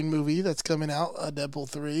Wolverine movie that's coming out, Deadpool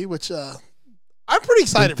 3, which I'm pretty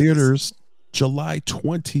excited In for. theaters, July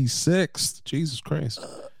 26th. Jesus Christ.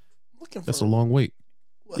 That's a long wait.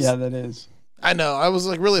 Yeah, that is. I know. I was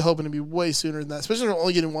like really hoping to be way sooner than that, especially if I'm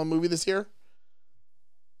only getting one movie this year.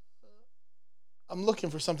 I'm looking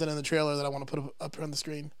for something in the trailer that I want to put up here on the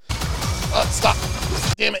screen. Stop.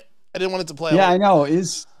 Damn it. I didn't want it to play. Yeah, I know.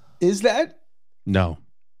 Is that? No,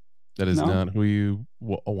 that is No? not who you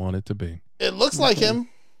want it to be. It looks like him.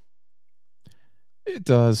 It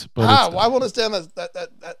does, but Why won't it stay on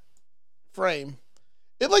that frame?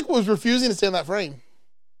 It like was refusing to stay on that frame.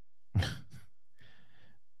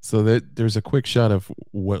 so there's a quick shot of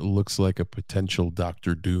what looks like a potential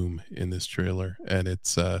Doctor Doom in this trailer, and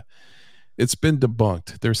it's been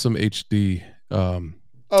debunked. There's some HD.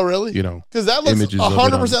 Oh, really? You know, because that looks images of it 100%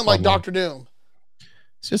 like online. Doctor Doom.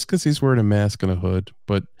 It's just because he's wearing a mask and a hood.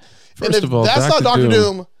 But And first if of all, that's not Doctor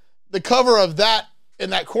Doom, the cover of that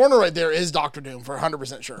in that corner right there is Doctor Doom for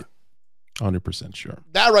 100% sure. 100% sure.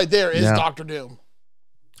 That right there is Now- Doctor Doom.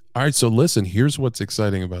 All right, so listen, here's what's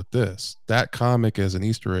exciting about this. That comic as an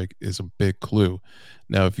Easter egg is a big clue.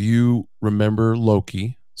 Now, if you remember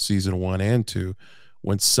Loki, season 1 and 2,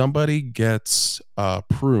 when somebody gets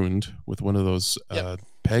pruned with one of those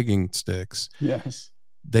pegging sticks, Yes.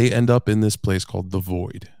 they end up in this place called the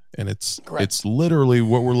Void. And it's Correct. it's literally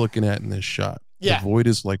what we're looking at in this shot. Yeah. The Void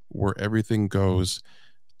is like where everything goes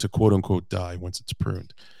to quote unquote die once it's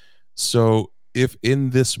pruned. So if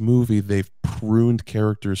in this movie they've pruned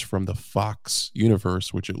characters from the Fox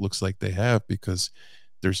universe, which it looks like they have because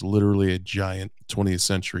there's literally a giant 20th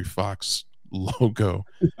Century Fox logo.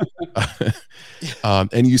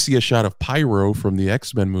 And you see a shot of Pyro from the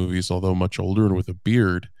X-Men movies, although much older and with a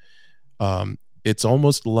beard. It's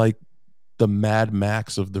almost like the Mad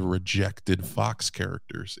Max of the rejected Fox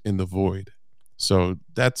characters in the Void. So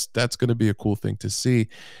that's going to be a cool thing to see.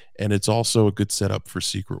 And it's also a good setup for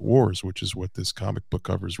Secret Wars, which is what this comic book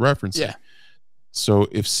cover is referencing. Yeah. So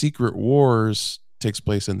if Secret Wars takes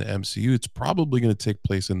place in the MCU, it's probably going to take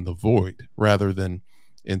place in the Void rather than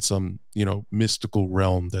in some, mystical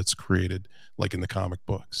realm that's created like in the comic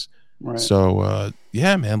books. Right. So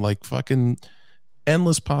yeah, man, like fucking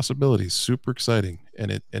endless possibilities. Super exciting.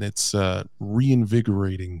 And it's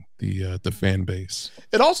reinvigorating the fan base.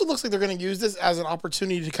 It also looks like they're going to use this as an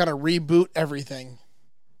opportunity to kind of reboot everything.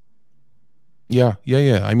 Yeah.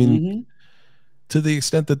 I mean, Mhm. to the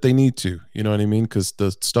extent that they need to, you know what I mean? Because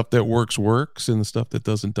the stuff that works and the stuff that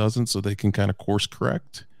doesn't, so they can kind of course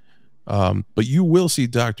correct. But you will see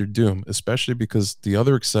Doctor Doom, especially because the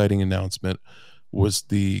other exciting announcement was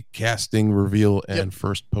the casting reveal and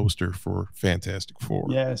first poster for Fantastic Four.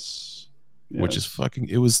 Yes. which is fucking.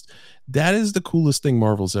 That is the coolest thing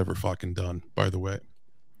Marvel's ever fucking done. By the way,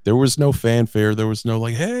 there was no fanfare. There was no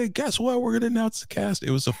like, hey, guess what? We're gonna announce the cast.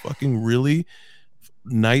 It was a fucking really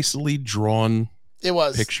nicely drawn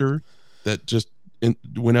picture that just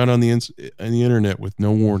went out on the internet with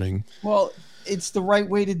no warning. Well, it's the right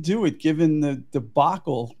way to do it, given the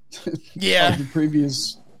debacle of the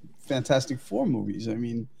previous Fantastic Four movies. I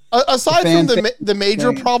mean, aside from the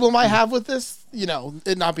major problem I have with this,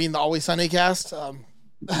 it not being the Always Sunny cast,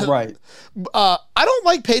 right? I don't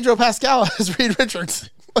like Pedro Pascal as Reed Richards.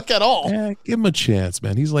 Like at all. Yeah, give him a chance,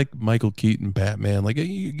 man. He's like Michael Keaton, Batman. Like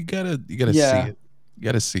you gotta see it. You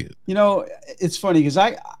gotta see it. It's funny because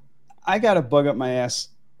I got a bug up my ass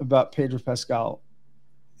about Pedro Pascal,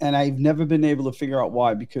 and I've never been able to figure out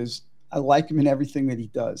why. Because I like him in everything that he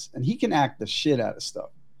does, and he can act the shit out of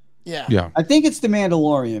stuff. Yeah. I think it's The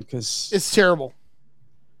Mandalorian because it's terrible.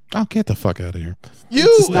 I'll get the fuck out of here.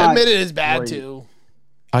 You admitted it's bad too.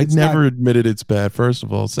 I never admitted it's bad, first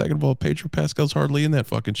of all. Second of all, Pedro Pascal's hardly in that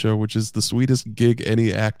fucking show, which is the sweetest gig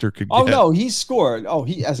any actor could get. Oh, no, he scored.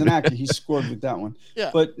 As an actor, he scored with that one. Yeah.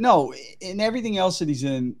 But no, in everything else that he's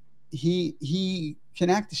in, he can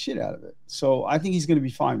act the shit out of it. So I think he's going to be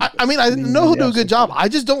fine. I know he'll do a good job. I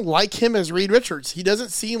just don't like him as Reed Richards. He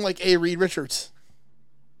doesn't seem like a Reed Richards.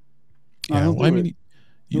 Yeah,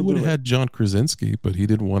 you would have had John Krasinski, but he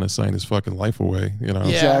didn't want to sign his fucking life away. Yeah.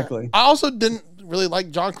 Exactly. I also didn't really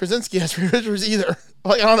like John Krasinski as Reed Richards either.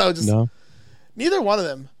 Like, I don't know, neither one of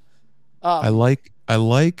them. I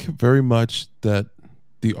like very much that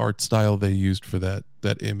the art style they used for that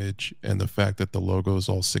image and the fact that the logo is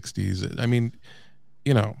all 60s. I mean,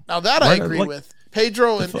 Now that I agree with.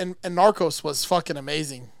 Pedro and Narcos was fucking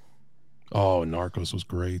amazing. Oh, Narcos was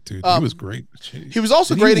great, dude. He was great. Jeez. He was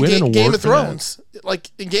also great in Game of Thrones. Like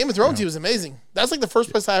in Game of Thrones, he was amazing. That's like the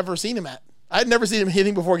first place I ever seen him at. I had never seen him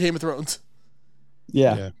hitting before Game of Thrones.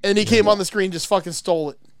 Yeah. And he came on the screen, just fucking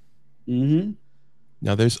stole it. Mm-hmm.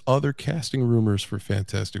 Now there's other casting rumors for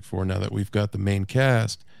Fantastic Four now that we've got the main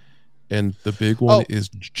cast, and the big one is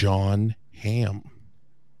John Hamm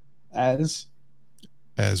as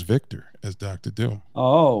Victor, as Dr. Doom.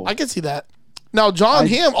 Oh, I can see that. Now, John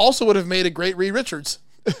Hamm also would have made a great Reed Richards.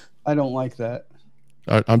 I don't like that.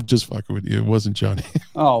 I'm just fucking with you. It wasn't John Hamm.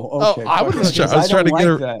 Oh, okay. I was trying to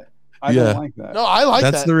get that. I don't like that. No, I like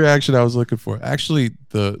that. That's the reaction I was looking for. Actually,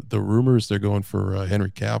 the rumors they're going for Henry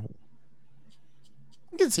Cavill.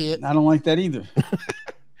 I can see it. I don't like that either.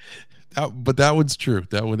 But that one's true.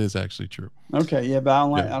 That one is actually true. Okay, yeah, but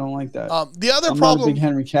I don't like that. The other I'm problem, not a big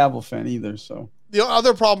Henry Cavill fan either. So the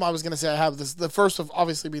other problem I was going to say I have this: the first of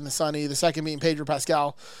obviously being the Sonny, the second being Pedro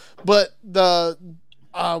Pascal, but the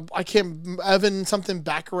I can't Evan something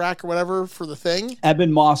Bacharach or whatever for the Thing.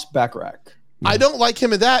 Eben Moss Bacharach. I don't like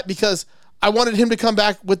him in that because I wanted him to come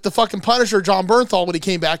back with the fucking Punisher, John Bernthal, when he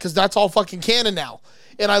came back, because that's all fucking canon now.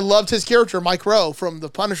 And I loved his character, Mike Rowe, from the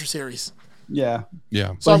Punisher series. Yeah.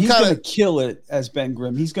 Yeah. So he's going to kill it as Ben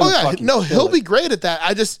Grimm. He's going to fucking kill he'll it. be great at that.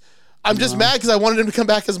 I'm just mad because I wanted him to come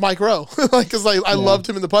back as Mike Rowe. Because I loved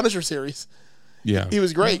him in the Punisher series. Yeah. He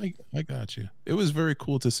was great. Yeah, I got you. It was very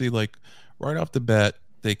cool to see, like, right off the bat,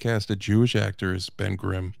 they cast a Jewish actor as Ben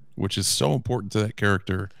Grimm, which is so important to that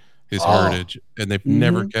character, his heritage, and they've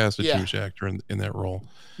never cast a Jewish actor in that role.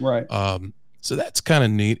 Right. So that's kind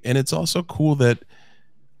of neat. And it's also cool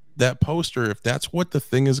that poster, if that's what the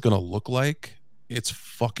Thing is going to look like, it's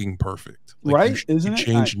fucking perfect. Like, right? Isn't it?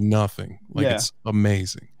 Change nothing. Like, it's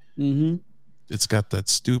amazing. Mm-hmm. It's got that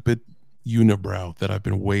stupid unibrow that I've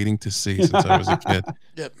been waiting to see since I was a kid.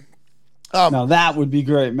 Yep. Now that would be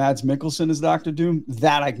great. Mads Mikkelsen as Dr. Doom.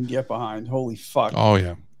 That I can get behind. Holy fuck. Oh,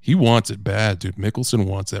 yeah. He wants it bad, dude. Mikkelsen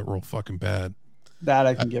wants that role fucking bad. That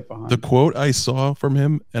I can get behind. The quote I saw from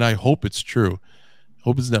him, and I hope it's true,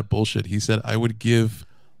 hope it's not bullshit. He said, I would give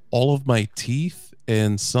all of my teeth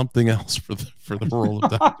and something else for the role of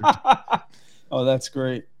Dr. Doom. Oh, that's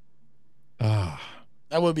great. That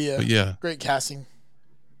would be a great casting.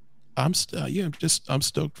 I'm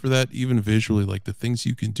stoked for that. Even visually, like the things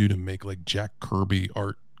you can do to make like Jack Kirby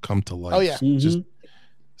art come to life. Oh yeah,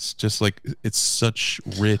 it's just like it's such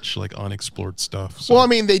rich, like unexplored stuff. So. Well, I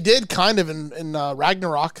mean, they did kind of in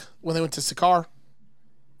Ragnarok when they went to Sakaar.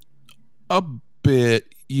 A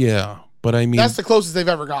bit, yeah, but I mean that's the closest they've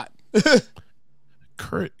ever got.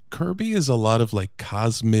 Kirby is a lot of like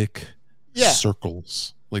cosmic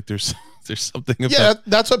circles. Like there's something about... Yeah,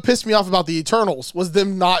 that's what pissed me off about the Eternals, was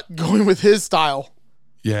them not going with his style.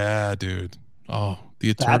 Yeah, dude. Oh,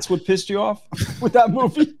 the Eternals. That's what pissed you off with that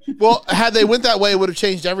movie? Well, had they went that way, it would have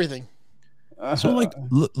changed everything. So, like,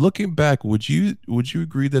 looking back, would you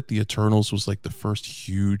agree that the Eternals was like the first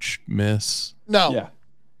huge miss? No. Yeah.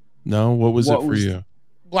 No, what was it for you?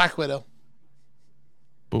 Black Widow.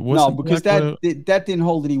 But No, because Black Widow- that didn't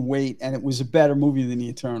hold any weight, and it was a better movie than the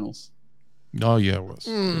Eternals. Oh yeah, it was.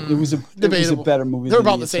 It was a Debatable. better movie. They're than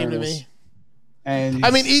about the same to Eternals. me. And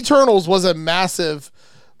I mean, Eternals was a massive,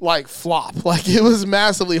 like, flop. Like, it was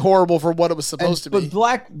massively horrible for what it was supposed to be.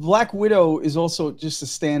 But Black Widow is also just a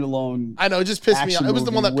standalone. I know, it just pissed me off. action It was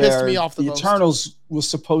the one that movie pissed me where off the most. Eternals was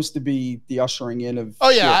supposed to be the ushering in of. Oh,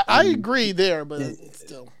 yeah, shit, I and- agree there, but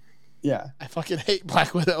still. Yeah, I fucking hate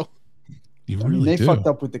Black Widow. You I really mean, they do. fucked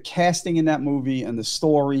up with the casting in that movie and the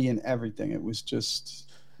story and everything. It was just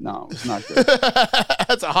no, it was not good.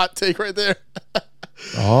 That's a hot take right there.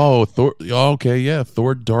 Oh, Thor. Okay, yeah,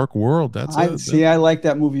 Thor: Dark World. That's I like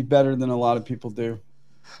that movie better than a lot of people do.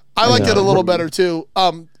 I liked Yeah. it a little better, too.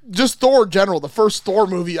 Just Thor in general. The first Thor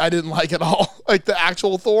movie I didn't like at all. Like, the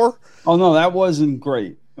actual Thor. Oh no, that wasn't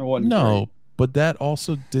great. It wasn't. no, great. but that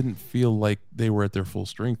also didn't feel like they were at their full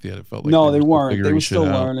strength yet. It felt like No, they were still weren't. They figuring were shit still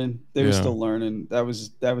out. learning. They were Yeah. still learning. That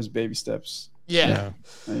was baby steps. Yeah.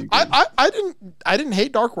 I agree. I didn't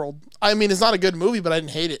hate Dark World. I mean, it's not a good movie, but I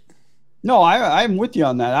didn't hate it. No, I'm with you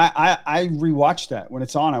on that. I rewatch that when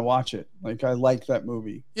it's on. I watch it. Like I like that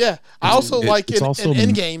movie. Yeah. I also like it's in also-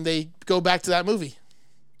 Endgame, they go back to that movie.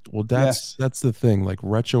 Well, that's the thing. Like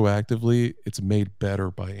retroactively, it's made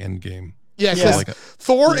better by Endgame. Yeah, Yeah. because Like,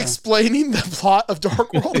 Thor explaining the plot of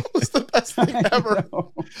Dark World was the best thing ever.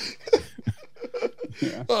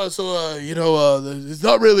 Yeah. It's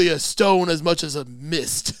not really a stone as much as a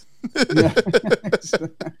mist. Yeah.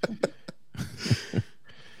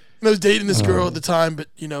 I was dating this girl at the time, but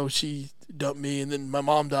she dumped me, and then my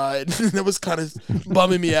mom died. That was kind of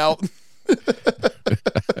bumming me out.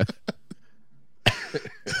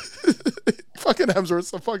 Fucking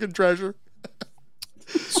Hemsworth's a fucking treasure.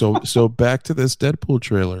 so back to this Deadpool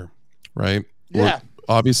trailer, right? Yeah.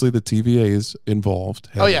 Obviously, the TVA is involved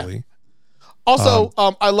Oh, yeah. heavily. Also,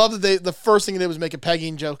 I love that the first thing they did was make a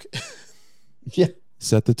pegging joke. Yeah.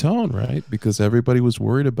 Set the tone, right? Because everybody was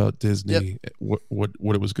worried about Disney, what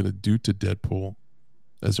it was going to do to Deadpool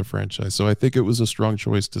as a franchise. So I think it was a strong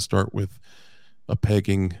choice to start with a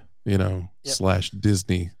pegging, /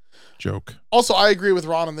 Disney joke. Also, I agree with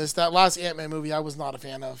Ron on this. That last Ant-Man movie, I was not a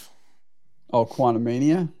fan of. Oh,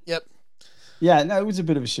 Quantumania. Yep. Yeah, no, it was a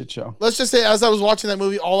bit of a shit show. Let's just say, as I was watching that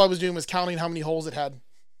movie, all I was doing was counting how many holes it had.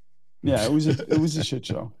 Yeah, it was a shit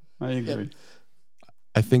show. I agree. Yep.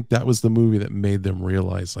 I think that was the movie that made them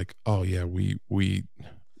realize, like, oh yeah, we're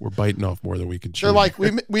biting off more than we can chew. They're like,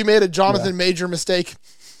 we made a Jonathan Major mistake.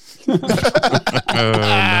 Oh,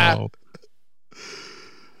 no.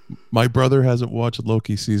 My brother hasn't watched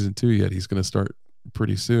Loki season 2 yet. He's going to start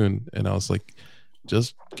pretty soon, and I was like,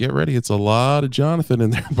 just get ready. It's a lot of Jonathan in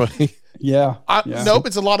there, buddy. Yeah. Nope,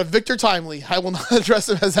 it's a lot of Victor Timely. I will not address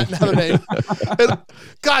him as another name. And,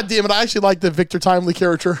 God damn it, I actually like the Victor Timely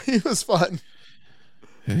character. He was fun.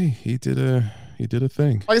 Hey, he did a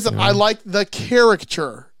thing. Like I said, I like the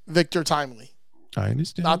character Victor Timely. I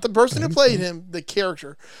understand. Not the person who played him, the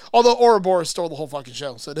character. Although Ouroboros stole the whole fucking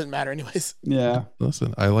show, so it didn't matter anyways. Yeah.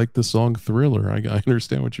 Listen, I like the song Thriller. I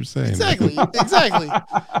understand what you're saying. Exactly.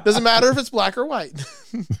 Doesn't matter if it's black or white.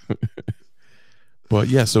 But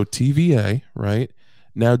yeah, so TVA, right?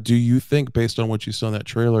 Now, do you think, based on what you saw in that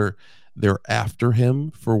trailer, they're after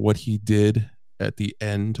him for what he did at the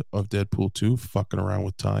end of Deadpool 2, fucking around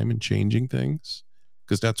with time and changing things?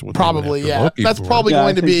 Because that's what Probably, they went after yeah. Loki That's for. probably Yeah,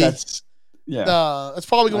 going to be that's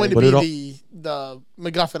probably going to But be the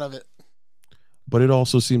MacGuffin of it. But it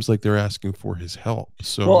also seems like they're asking for his help.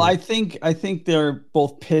 So, Well, I think they're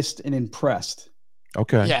both pissed and impressed.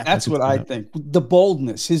 okay, Yeah. That's what I think.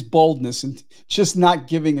 His boldness, and just not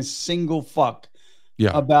giving a single fuck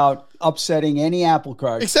Yeah, about upsetting any apple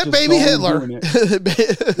cart. Except Just baby going and Hitler. doing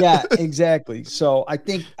it. Yeah, exactly. So I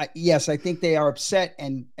think, yes, I think they are upset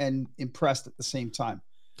and impressed at the same time.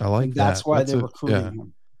 I like And that's that. why That's they're a- recruiting yeah.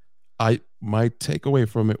 him. My takeaway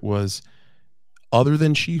from it was, other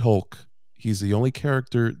than She-Hulk, he's the only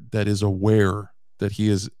character that is aware that he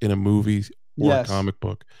is in a movie or Yes. a comic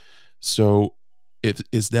book. So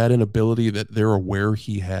is that an ability that they're aware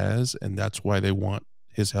he has, and that's why they want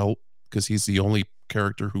his help? Because he's the only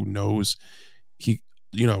character who knows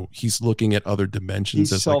he's looking at other dimensions.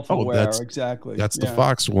 He's as like, self-aware, that's exactly. the Yeah.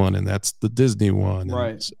 Fox one, and that's the Disney one. and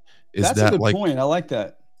Right. Is That's that a good like point. I like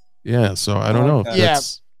that. yeah? So I don't I know. like If that. Yeah.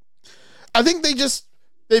 that's, I think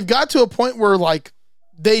they've got to a point where like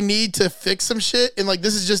they need to fix some shit, and like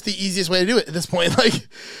this is just the easiest way to do it at this point. Like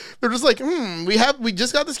they're just like, we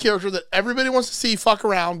just got this character that everybody wants to see fuck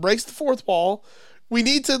around, breaks the fourth wall. We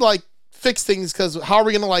need to like fix things, because how are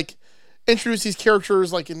we gonna like introduce these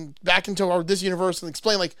characters like back into this universe and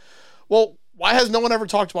explain like, well, why has no one ever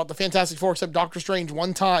talked about the Fantastic Four except Doctor Strange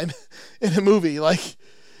one time in a movie? Like,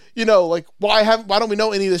 like why don't we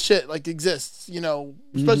know any of this shit like exists?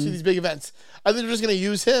 Especially these big events. I think they're just gonna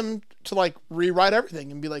use him to like rewrite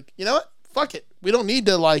everything and be like, you know what? Fuck it. We don't need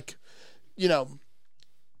to like,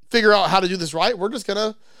 figure out how to do this right. We're just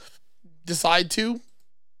gonna decide to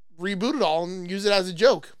reboot it all and use it as a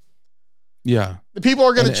joke. Yeah. The people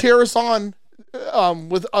are gonna cheer us on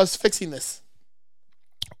with us fixing this.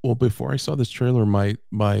 Well, before I saw this trailer,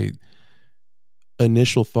 my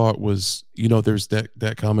initial thought was, there's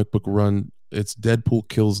that comic book run. It's Deadpool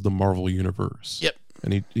kills the Marvel universe. Yep.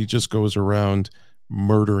 And he just goes around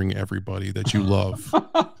murdering everybody that you love.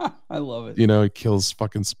 I love it. He kills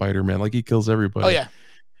fucking Spider-Man. Like he kills everybody. Oh yeah.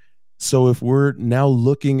 So if we're now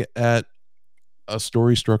looking at a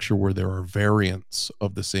story structure where there are variants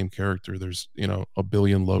of the same character, there's, a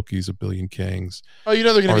billion Lokis, a billion Kangs. Oh, they're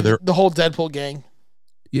going to be the whole Deadpool gang.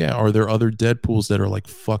 Yeah. Are there other Deadpools that are like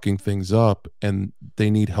fucking things up and they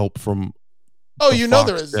need help from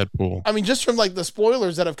there is Deadpool? I mean, just from like the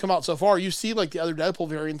spoilers that have come out so far, you see like the other Deadpool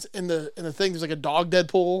variants in the thing. There's like a dog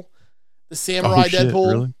Deadpool, the samurai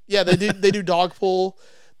Deadpool. Really? Yeah, they do Dogpool.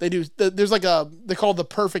 They do. There's like they call it the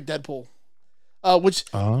perfect Deadpool, which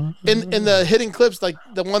in the hidden clips, like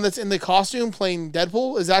the one that's in the costume playing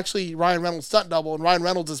Deadpool is actually Ryan Reynolds' stunt double, and Ryan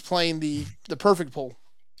Reynolds is playing the perfect pool.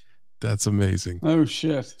 That's amazing. Oh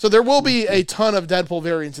shit! So there will be a ton of Deadpool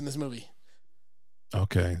variants in this movie.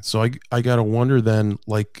 Okay, so I gotta wonder then,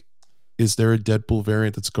 like, is there a Deadpool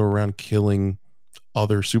variant that's go around killing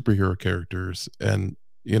other superhero characters? And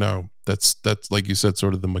that's like you said,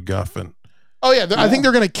 sort of the MacGuffin. Oh yeah, I think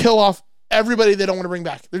they're gonna kill off everybody they don't want to bring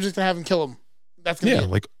back. They're just gonna have them kill them. That's gonna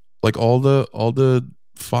be it. like all the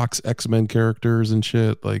Fox X-Men characters and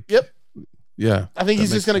shit. Like, yep, yeah. I think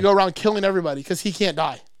he's just gonna go around killing everybody because he can't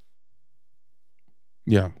die.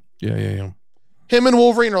 Yeah. Him and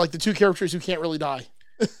Wolverine are like the two characters who can't really die.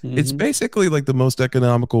 It's basically like the most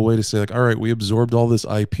economical way to say, like, all right, we absorbed all this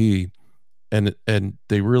IP, and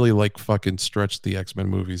they really like fucking stretched the X-Men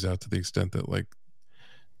movies out to the extent that like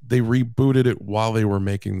they rebooted it while they were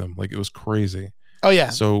making them. Like it was crazy. Oh yeah.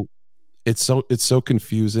 So it's so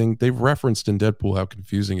confusing. They've referenced in Deadpool how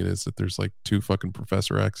confusing it is that there's like two fucking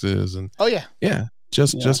Professor X's and oh yeah. Yeah.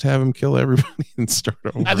 Just have him kill everybody and start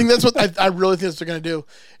over. I think that's what I really think they're gonna do,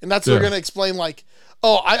 and that's what they're gonna explain. Like,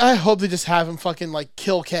 I hope they just have him fucking like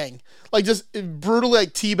kill Kang, like just brutally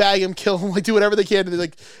like teabag him, kill him, like do whatever they can to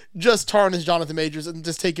like just tarnish Jonathan Majors and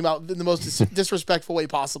just take him out in the most disrespectful way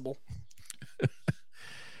possible.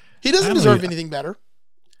 He doesn't deserve anything better.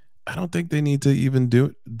 I don't think they need to even do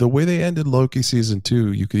it the way they ended Loki season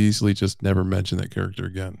 2. You could easily just never mention that character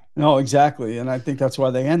again. No, exactly, and I think that's why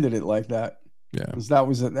they ended it like that. Yeah,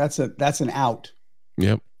 because that's an out.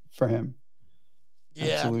 Yep, for him.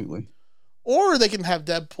 Yeah, absolutely. Or they can have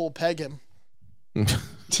Deadpool peg him.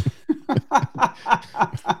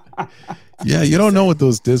 Yeah, you don't know what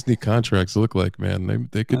those Disney contracts look like, man.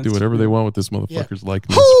 They could do whatever they want with this motherfucker's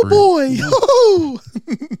likeness. Oh boy!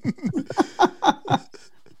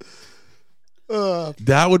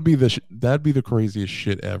 That'd be the craziest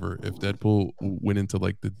shit ever if Deadpool went into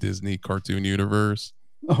like the Disney cartoon universe.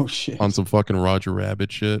 Oh shit! On some fucking Roger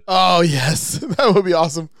Rabbit shit. Oh yes, that would be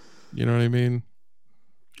awesome. You know what I mean?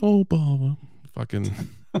 Oh, Baba, fucking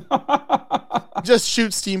just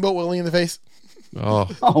shoot Steamboat Willie in the face. Oh.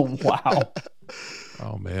 Oh wow.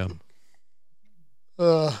 Oh man.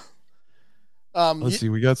 Let's see.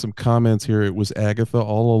 We got some comments here. It was Agatha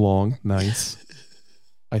all along. Nice.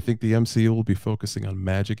 I think the MCU will be focusing on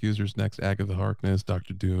magic users next. Agatha Harkness,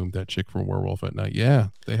 Doctor Doom, that chick from Werewolf at Night. Yeah,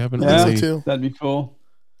 they haven't really. Too. That'd be cool.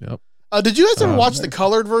 Yep. Did you guys ever watch the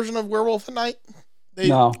colored version of Werewolf at Night?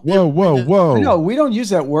 No. Whoa. No, we don't use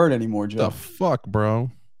that word anymore, Joe. The fuck, bro.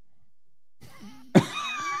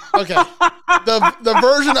 Okay. The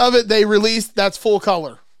version of it they released that's full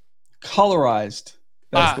color. Colorized.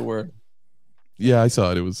 That's the word. Yeah, I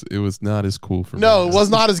saw it. It was not as cool for me. No, it was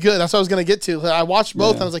not as good. That's what I was going to get to. I watched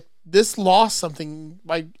both and I was like, this lost something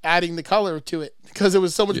by adding the color to it because it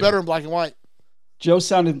was so much better in black and white. Joe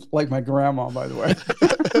sounded like my grandma, by the way.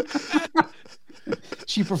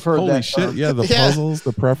 She preferred that. Holy shit! Yeah, the puzzles,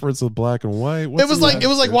 the preference of black and white. It was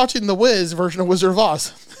like watching the Wiz version of Wizard of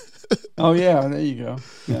Oz. Oh yeah, there you go.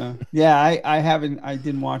 Yeah. I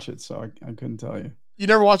didn't watch it, so I couldn't tell you. You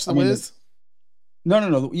never watched the Wiz?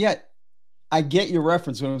 No. Yeah, I get your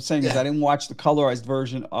reference. What I'm saying is I didn't watch the colorized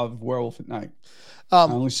version of Werewolf at Night. I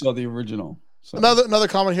only saw the original. So. Another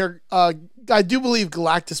comment here. I do believe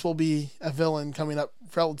Galactus will be a villain coming up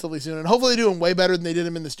relatively soon, and hopefully they do him way better than they did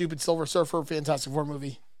him in the stupid Silver Surfer Fantastic Four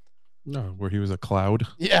movie. No, where he was a cloud.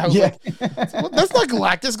 Yeah, I was like, well, that's not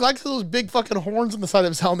Galactus. Galactus has those big fucking horns on the side of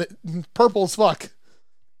his helmet, purple as fuck.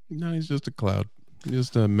 No, he's just a cloud.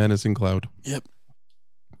 Just a menacing cloud. Yep.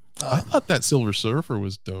 I thought that Silver Surfer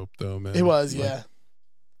was dope, though, man. It was, Like, yeah.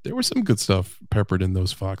 there was some good stuff peppered in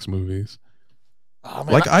those Fox movies. Oh,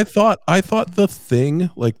 man, Like I thought the Thing,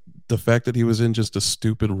 like the fact that he was in just a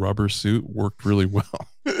stupid rubber suit, worked really well.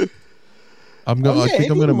 I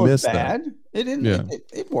think I'm gonna miss that. It didn't. Yeah.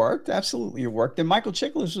 It worked. Absolutely, it worked. And Michael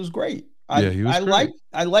Chiklis was great. He was great.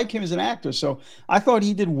 I like him as an actor, so I thought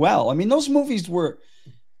he did well. I mean, those movies were,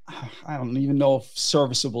 I don't even know if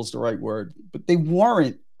serviceable is the right word, but they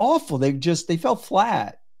weren't awful. They felt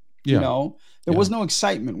flat. Yeah. You know, there was no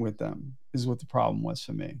excitement with them. Is what the problem was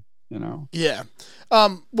for me. You know. Yeah.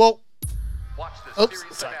 Well. Watch the series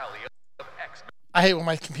finale of X-Men. I hate when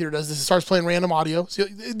my computer does this. It starts playing random audio. So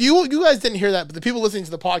you guys didn't hear that, but the people listening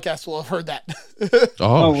to the podcast will have heard that.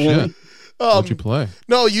 Oh shit! Really? What'd you play?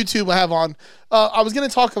 No, YouTube I have on. I was going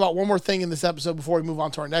to talk about one more thing in this episode before we move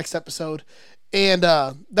on to our next episode. And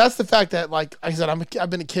that's the fact that, like I said, I've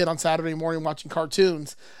been a kid on Saturday morning watching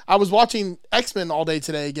cartoons. I was watching X-Men all day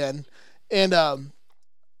today again. And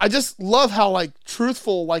I just love how, like,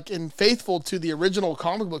 truthful, like, and faithful to the original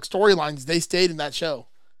comic book storylines they stayed in that show.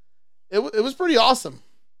 It was pretty awesome.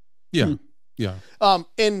 Yeah. Yeah.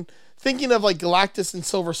 And thinking of, like, Galactus and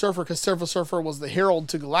Silver Surfer, because Silver Surfer was the herald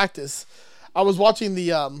to Galactus, I was watching the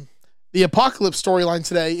Apocalypse storyline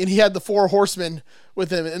today, and he had the 4 horsemen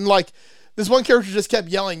with him. And, like, this one character just kept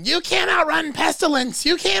yelling, "You can't outrun pestilence!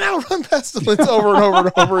 You can't outrun pestilence!" over and over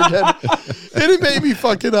and over again. And it made me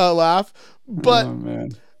fucking laugh. But, Oh,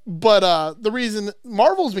 man. but the reason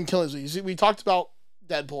Marvel's been killing these, we talked about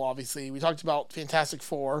Deadpool, obviously. We talked about Fantastic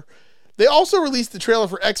Four. They also released the trailer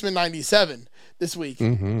for X-Men 97 this week,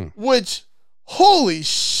 which, holy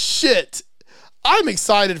shit, I'm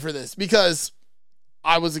excited for this because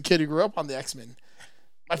I was a kid who grew up on the X-Men.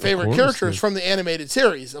 My favorite character is from the animated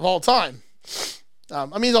series of all time. I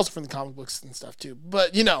mean, he's also from the comic books and stuff too.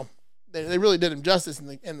 But you know, they really did him justice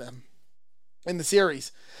in the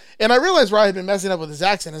series. And I realized where I had been messing up with his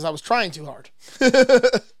accent is I was trying too hard.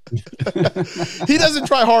 He doesn't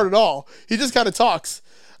try hard at all. He just kind of talks.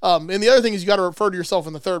 And the other thing is you got to refer to yourself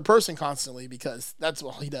in the third person constantly because that's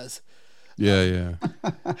all he does. Yeah.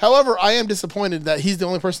 However, I am disappointed that he's the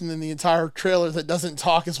only person in the entire trailer that doesn't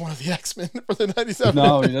talk as one of the X-Men for the 97.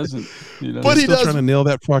 No, he doesn't. But he Still does. trying to nail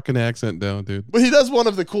that fucking accent down, dude. But he does one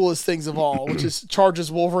of the coolest things of all, which is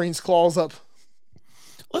charges Wolverine's claws up.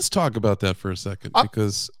 Let's talk about that for a second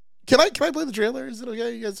because Can I play the trailer? Is it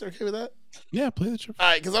okay? You guys are okay with that? yeah, play the trailer. All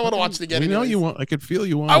right, because I want to watch it again. We know anyways. you want. I could feel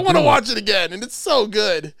you want. I want to watch it again, and it's so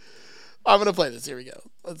good. I'm gonna play this. Here we go.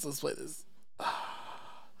 Let's play this.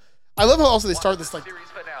 I love how also they start this like Series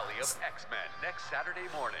finale of X-Men next Saturday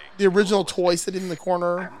morning. the original toy sitting in the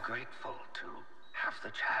corner. I'm grateful to have the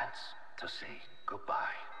chance to say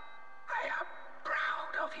goodbye. I am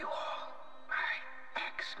proud of you all, my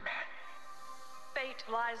X-Men. Fate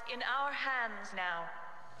lies in our hands now.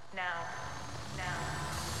 Now.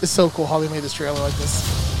 It's so cool how they made this trailer like this.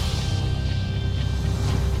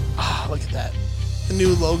 Ah, look at that. The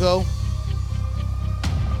new logo.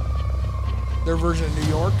 Their version of New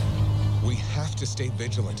York. We have to stay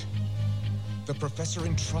vigilant. The professor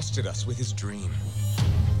entrusted us with his dream.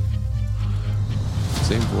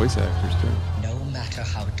 Same voice actors too. No matter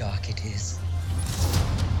how dark it is,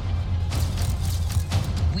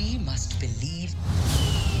 we must believe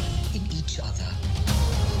in each other.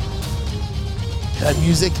 That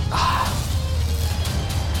music.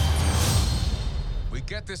 We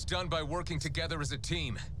get this done by working together as a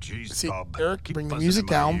team. Jeez, See, Bob. Eric, keep bring the buzzing music in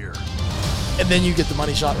my down. ear. And then you get the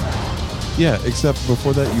money shot around. Yeah, except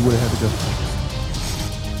before that, you would have had to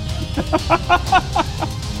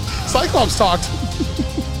go. Cyclops talked.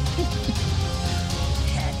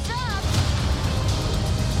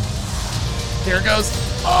 Here it goes.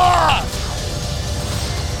 Ah!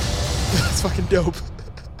 That's fucking dope.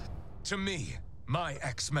 To me, my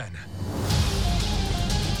X-Men.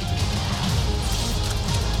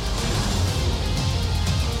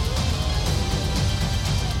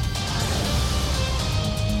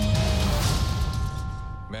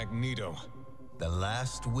 Magneto. The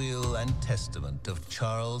last will and testament of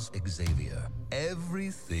Charles Xavier.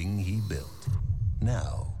 Everything he built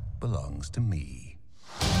now belongs to me.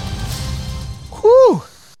 Whew.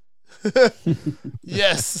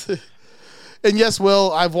 Yes. And yes,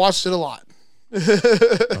 Will, I've watched it a lot.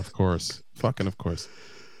 Of course. Fucking of course.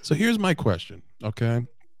 So here's my question, okay?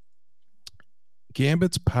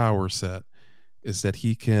 Gambit's power set is that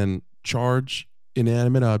he can charge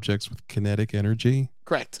inanimate objects with kinetic energy.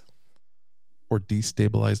 Correct. or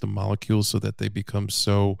destabilize the molecules so that they become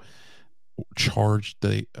so charged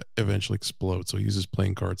they eventually explode. So he uses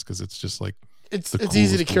playing cards because it's just like it's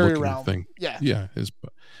easy to carry around. Thing. Yeah.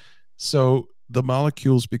 So the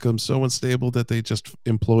molecules become so unstable that they just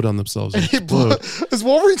implode on themselves. And Is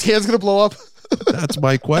Wolverine's hands gonna blow up? That's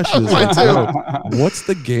my question. What's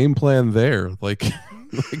the game plan there? Like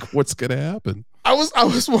what's gonna happen? I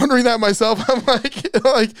was wondering that myself. I'm like,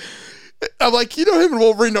 you know, him and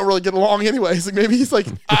Wolverine don't really get along anyways. Like maybe he's like,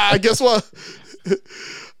 guess what?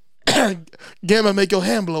 Gamma make your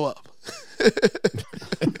hand blow up.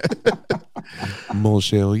 Mon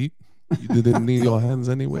chéri, you didn't need your hands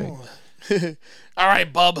anyway. All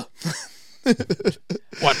right, bub.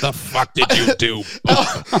 What the fuck did you do?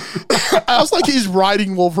 I was like, he's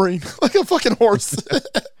riding Wolverine like a fucking horse.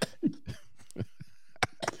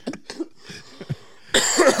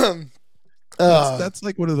 That's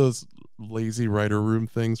like one of those lazy writer room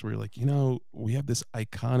things where you're like, you know, we have this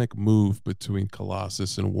iconic move between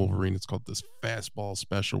Colossus and Wolverine. It's called this fastball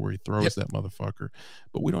special where he throws that motherfucker,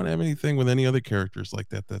 but we don't have anything with any other characters like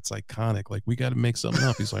that that's iconic. Like, we got to make something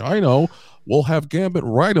up. He's like, I know, we'll have Gambit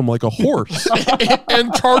ride him like a horse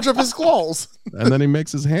and charge up his claws, and then he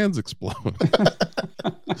makes his hands explode.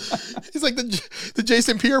 He's like the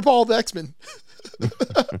Jason Pierre-Paul of the X-Men.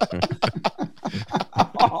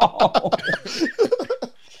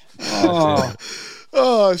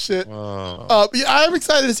 Oh shit! Yeah, I'm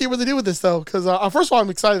excited to see what they do with this though, because first of all, I'm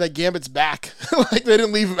excited that Gambit's back. Like, they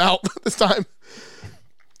didn't leave him out this time.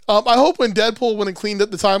 I hope when Deadpool went and cleaned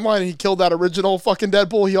up the timeline and he killed that original fucking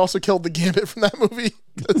Deadpool, he also killed the Gambit from that movie.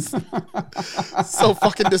 So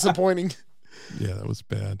fucking disappointing. Yeah, that was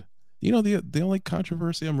bad. You know, the only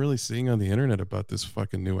controversy I'm really seeing on the internet about this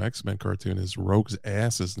fucking new X-Men cartoon is Rogue's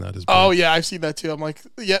ass is not as big. Oh yeah, I've seen that too. I'm like,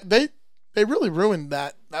 yeah, they really ruined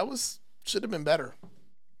that. That should have been better.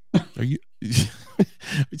 Are you?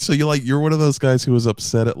 So you're one of those guys who was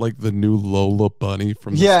upset at like the new Lola Bunny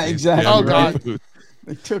from the Space exactly. Jam, Oh god. right?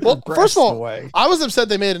 They took Well, first of all, away. I was upset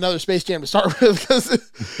they made another Space Jam to start with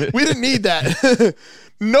because we didn't need that.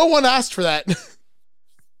 No one asked for that.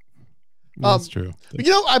 That's true. You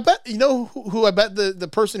know, I bet who I bet the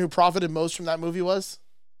person who profited most from that movie was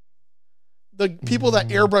the people that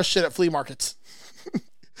airbrush shit at flea markets.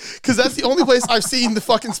 Because that's the only place I've seen the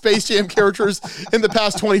fucking Space Jam characters in the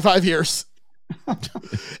past 25 years.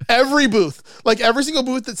 Every booth, like every single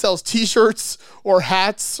booth that sells T-shirts or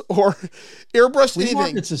hats or airbrushed Flea anything.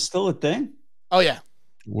 markets is still a thing? Oh yeah,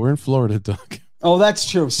 We're in Florida, Doug. Oh, that's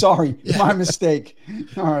true. Sorry, my mistake.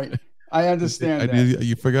 All right, I understand that.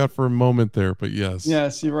 You forgot for a moment there, but yes.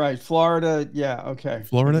 Yes, you're right. Florida, yeah, okay.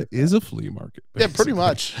 Florida is a flea market. yeah, pretty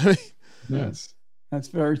much. Yes, that's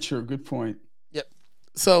very true. Good point. Yep.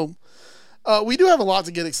 So we do have a lot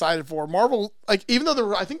to get excited for. Marvel, like, even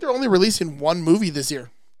though I think they're only releasing one movie this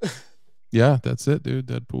year. Yeah, that's it, dude.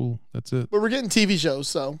 Deadpool. That's it. But we're getting TV shows,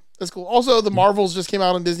 so that's cool. Also, the Marvels just came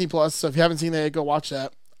out on Disney Plus, so if you haven't seen that, go watch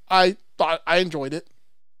that. I thought I enjoyed it.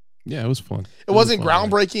 Yeah, it was fun. It wasn't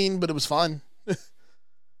groundbreaking, but it was fun.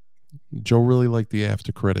 Joe really liked the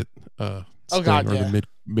after credit oh god, or yeah. the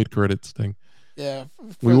mid credits thing. Yeah.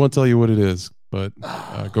 We won't tell you what it is, but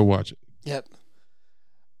go watch it. Yep.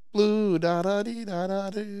 Blue da da dee da da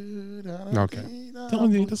doo da. Okay.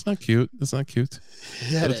 Telling you, that's not cute. That's not cute.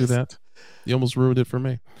 Yeah, Don't do that. You almost ruined it for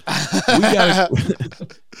me.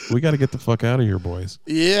 We gotta get the fuck out of here, boys.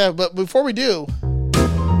 Yeah, but before we do,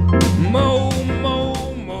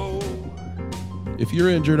 if you're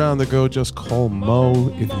injured on the go, just call Mo.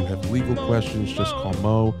 If you have legal questions, just call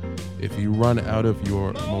Mo. If you run out of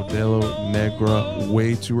your Modelo Negra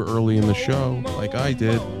way too early in the show, like I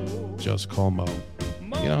did, just call Mo.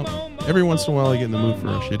 You know, every once in a while I get in the mood for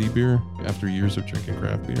a shitty beer after years of drinking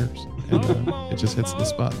craft beers, and it just hits the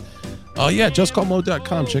spot. Oh yeah,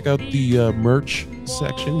 justcallmo.com. Check out the merch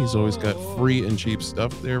section. He's always got free and cheap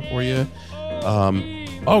stuff there for you.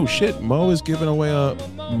 Oh shit, Mo is giving away a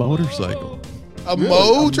motorcycle. A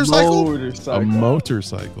motorcycle? A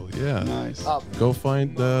motorcycle, yeah. Nice. Go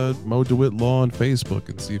find Mo DeWitt Law on Facebook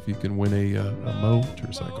and see if you can win a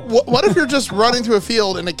motorcycle. What if you're just running through a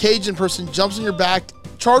field and a Cajun person jumps on your back,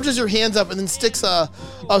 charges your hands up, and then sticks a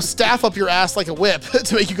staff up your ass like a whip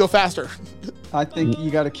to make you go faster? I think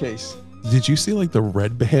you got a case. Did you see like the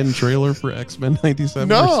Red Band trailer for X-Men 97?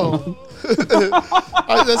 No.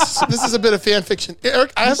 This is a bit of fan fiction.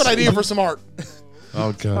 Eric, I have an idea for some art.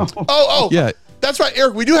 Oh god. Oh yeah. That's right,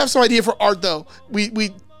 Eric. We do have some idea for art though.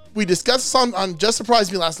 We discussed this on Just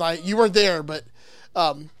Surprised Me last night. You weren't there, but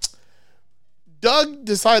Doug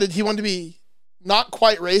decided he wanted to be not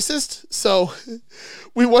quite racist. So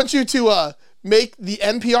we want you to make the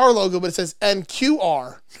NPR logo, but it says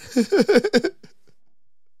NQR.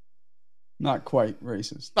 Not quite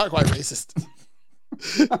racist. Not quite racist.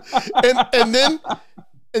 and then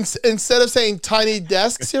instead of saying Tiny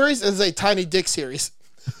Desk series, it's a Tiny Dick series.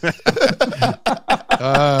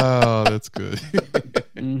 Oh, that's good.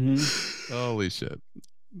 Mm-hmm. Holy shit.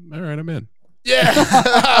 All right, I'm in. Yeah,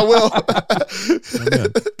 I will.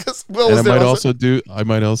 And I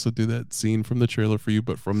might also do that scene from the trailer for you,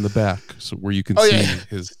 but from the back, so where you can see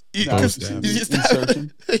his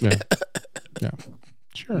insertion. Yeah.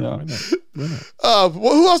 Sure. Yeah. Why not?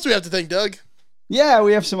 Who else do we have to thank, Doug? Yeah,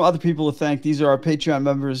 we have some other people to thank. These are our Patreon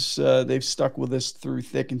members. They've stuck with us through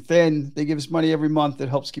thick and thin. They give us money every month that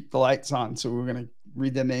helps keep the lights on. So we're going to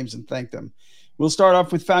read their names and thank them. We'll start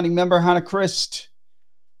off with founding member Hannah Christ.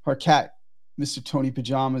 Her cat, Mr. Tony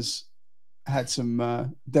Pajamas, had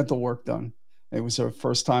some dental work done. It was her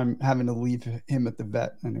first time having to leave him at the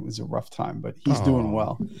vet, and it was a rough time, but he's doing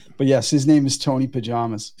well. But yes, his name is Tony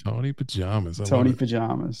Pajamas. Tony Pajamas. Tony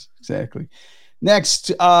Pajamas. Exactly. Next,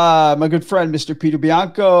 my good friend, Mr. Peter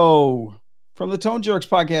Bianco from the Tone Jerks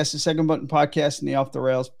podcast, the Second Button podcast, and the Off the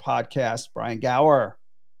Rails podcast, Brian Gower.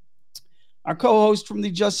 Our co-host from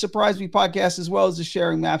the Just Surprise Me podcast, as well as the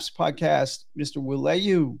Sharing Maps podcast, Mr.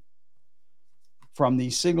 Wileyu. From the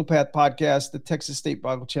Signal Path podcast, the Texas State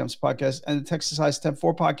Bible Champs podcast, and the Texas High Step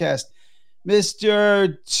 4 podcast,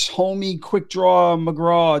 Mr. Tommy Quick Draw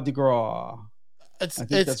McGraw DeGraw. I think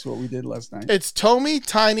that's what we did last night. It's Tommy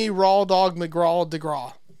Tiny Raw Dog McGraw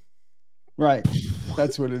DeGraw. Right.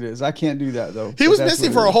 That's what it is. I can't do that, though. He was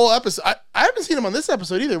missing for a whole episode. I haven't seen him on this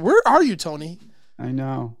episode either. Where are you, Tony? I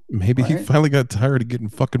know. Maybe he finally got tired of getting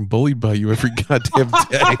fucking bullied by you every goddamn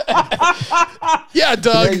day. Yeah,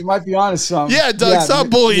 Doug. Yeah, you might be honest, some. Yeah, Doug,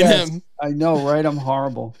 stop bullying him. I know, right? I'm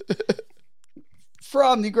horrible.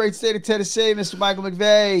 From the great state of Tennessee, Mr. Michael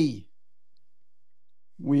McVeigh.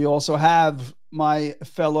 We also have my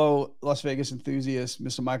fellow Las Vegas enthusiast,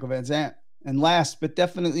 Mr. Michael Van Zant. And last but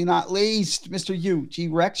definitely not least, Mr. U.G.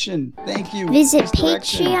 Rection. Thank you. Visit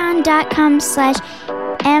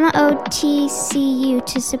patreon.com/MOTCU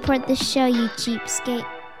to support the show, you cheapskate.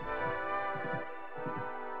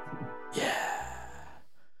 Yeah.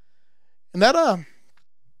 And that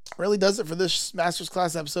really does it for this Masters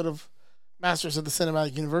Class episode of Masters of the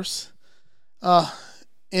Cinematic Universe.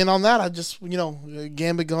 And on that, I just,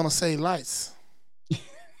 Gambit gonna say lights.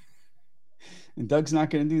 And Doug's not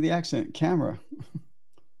going to do the accent. Camera.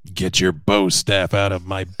 Get your bow staff out of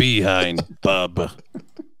my behind, bub.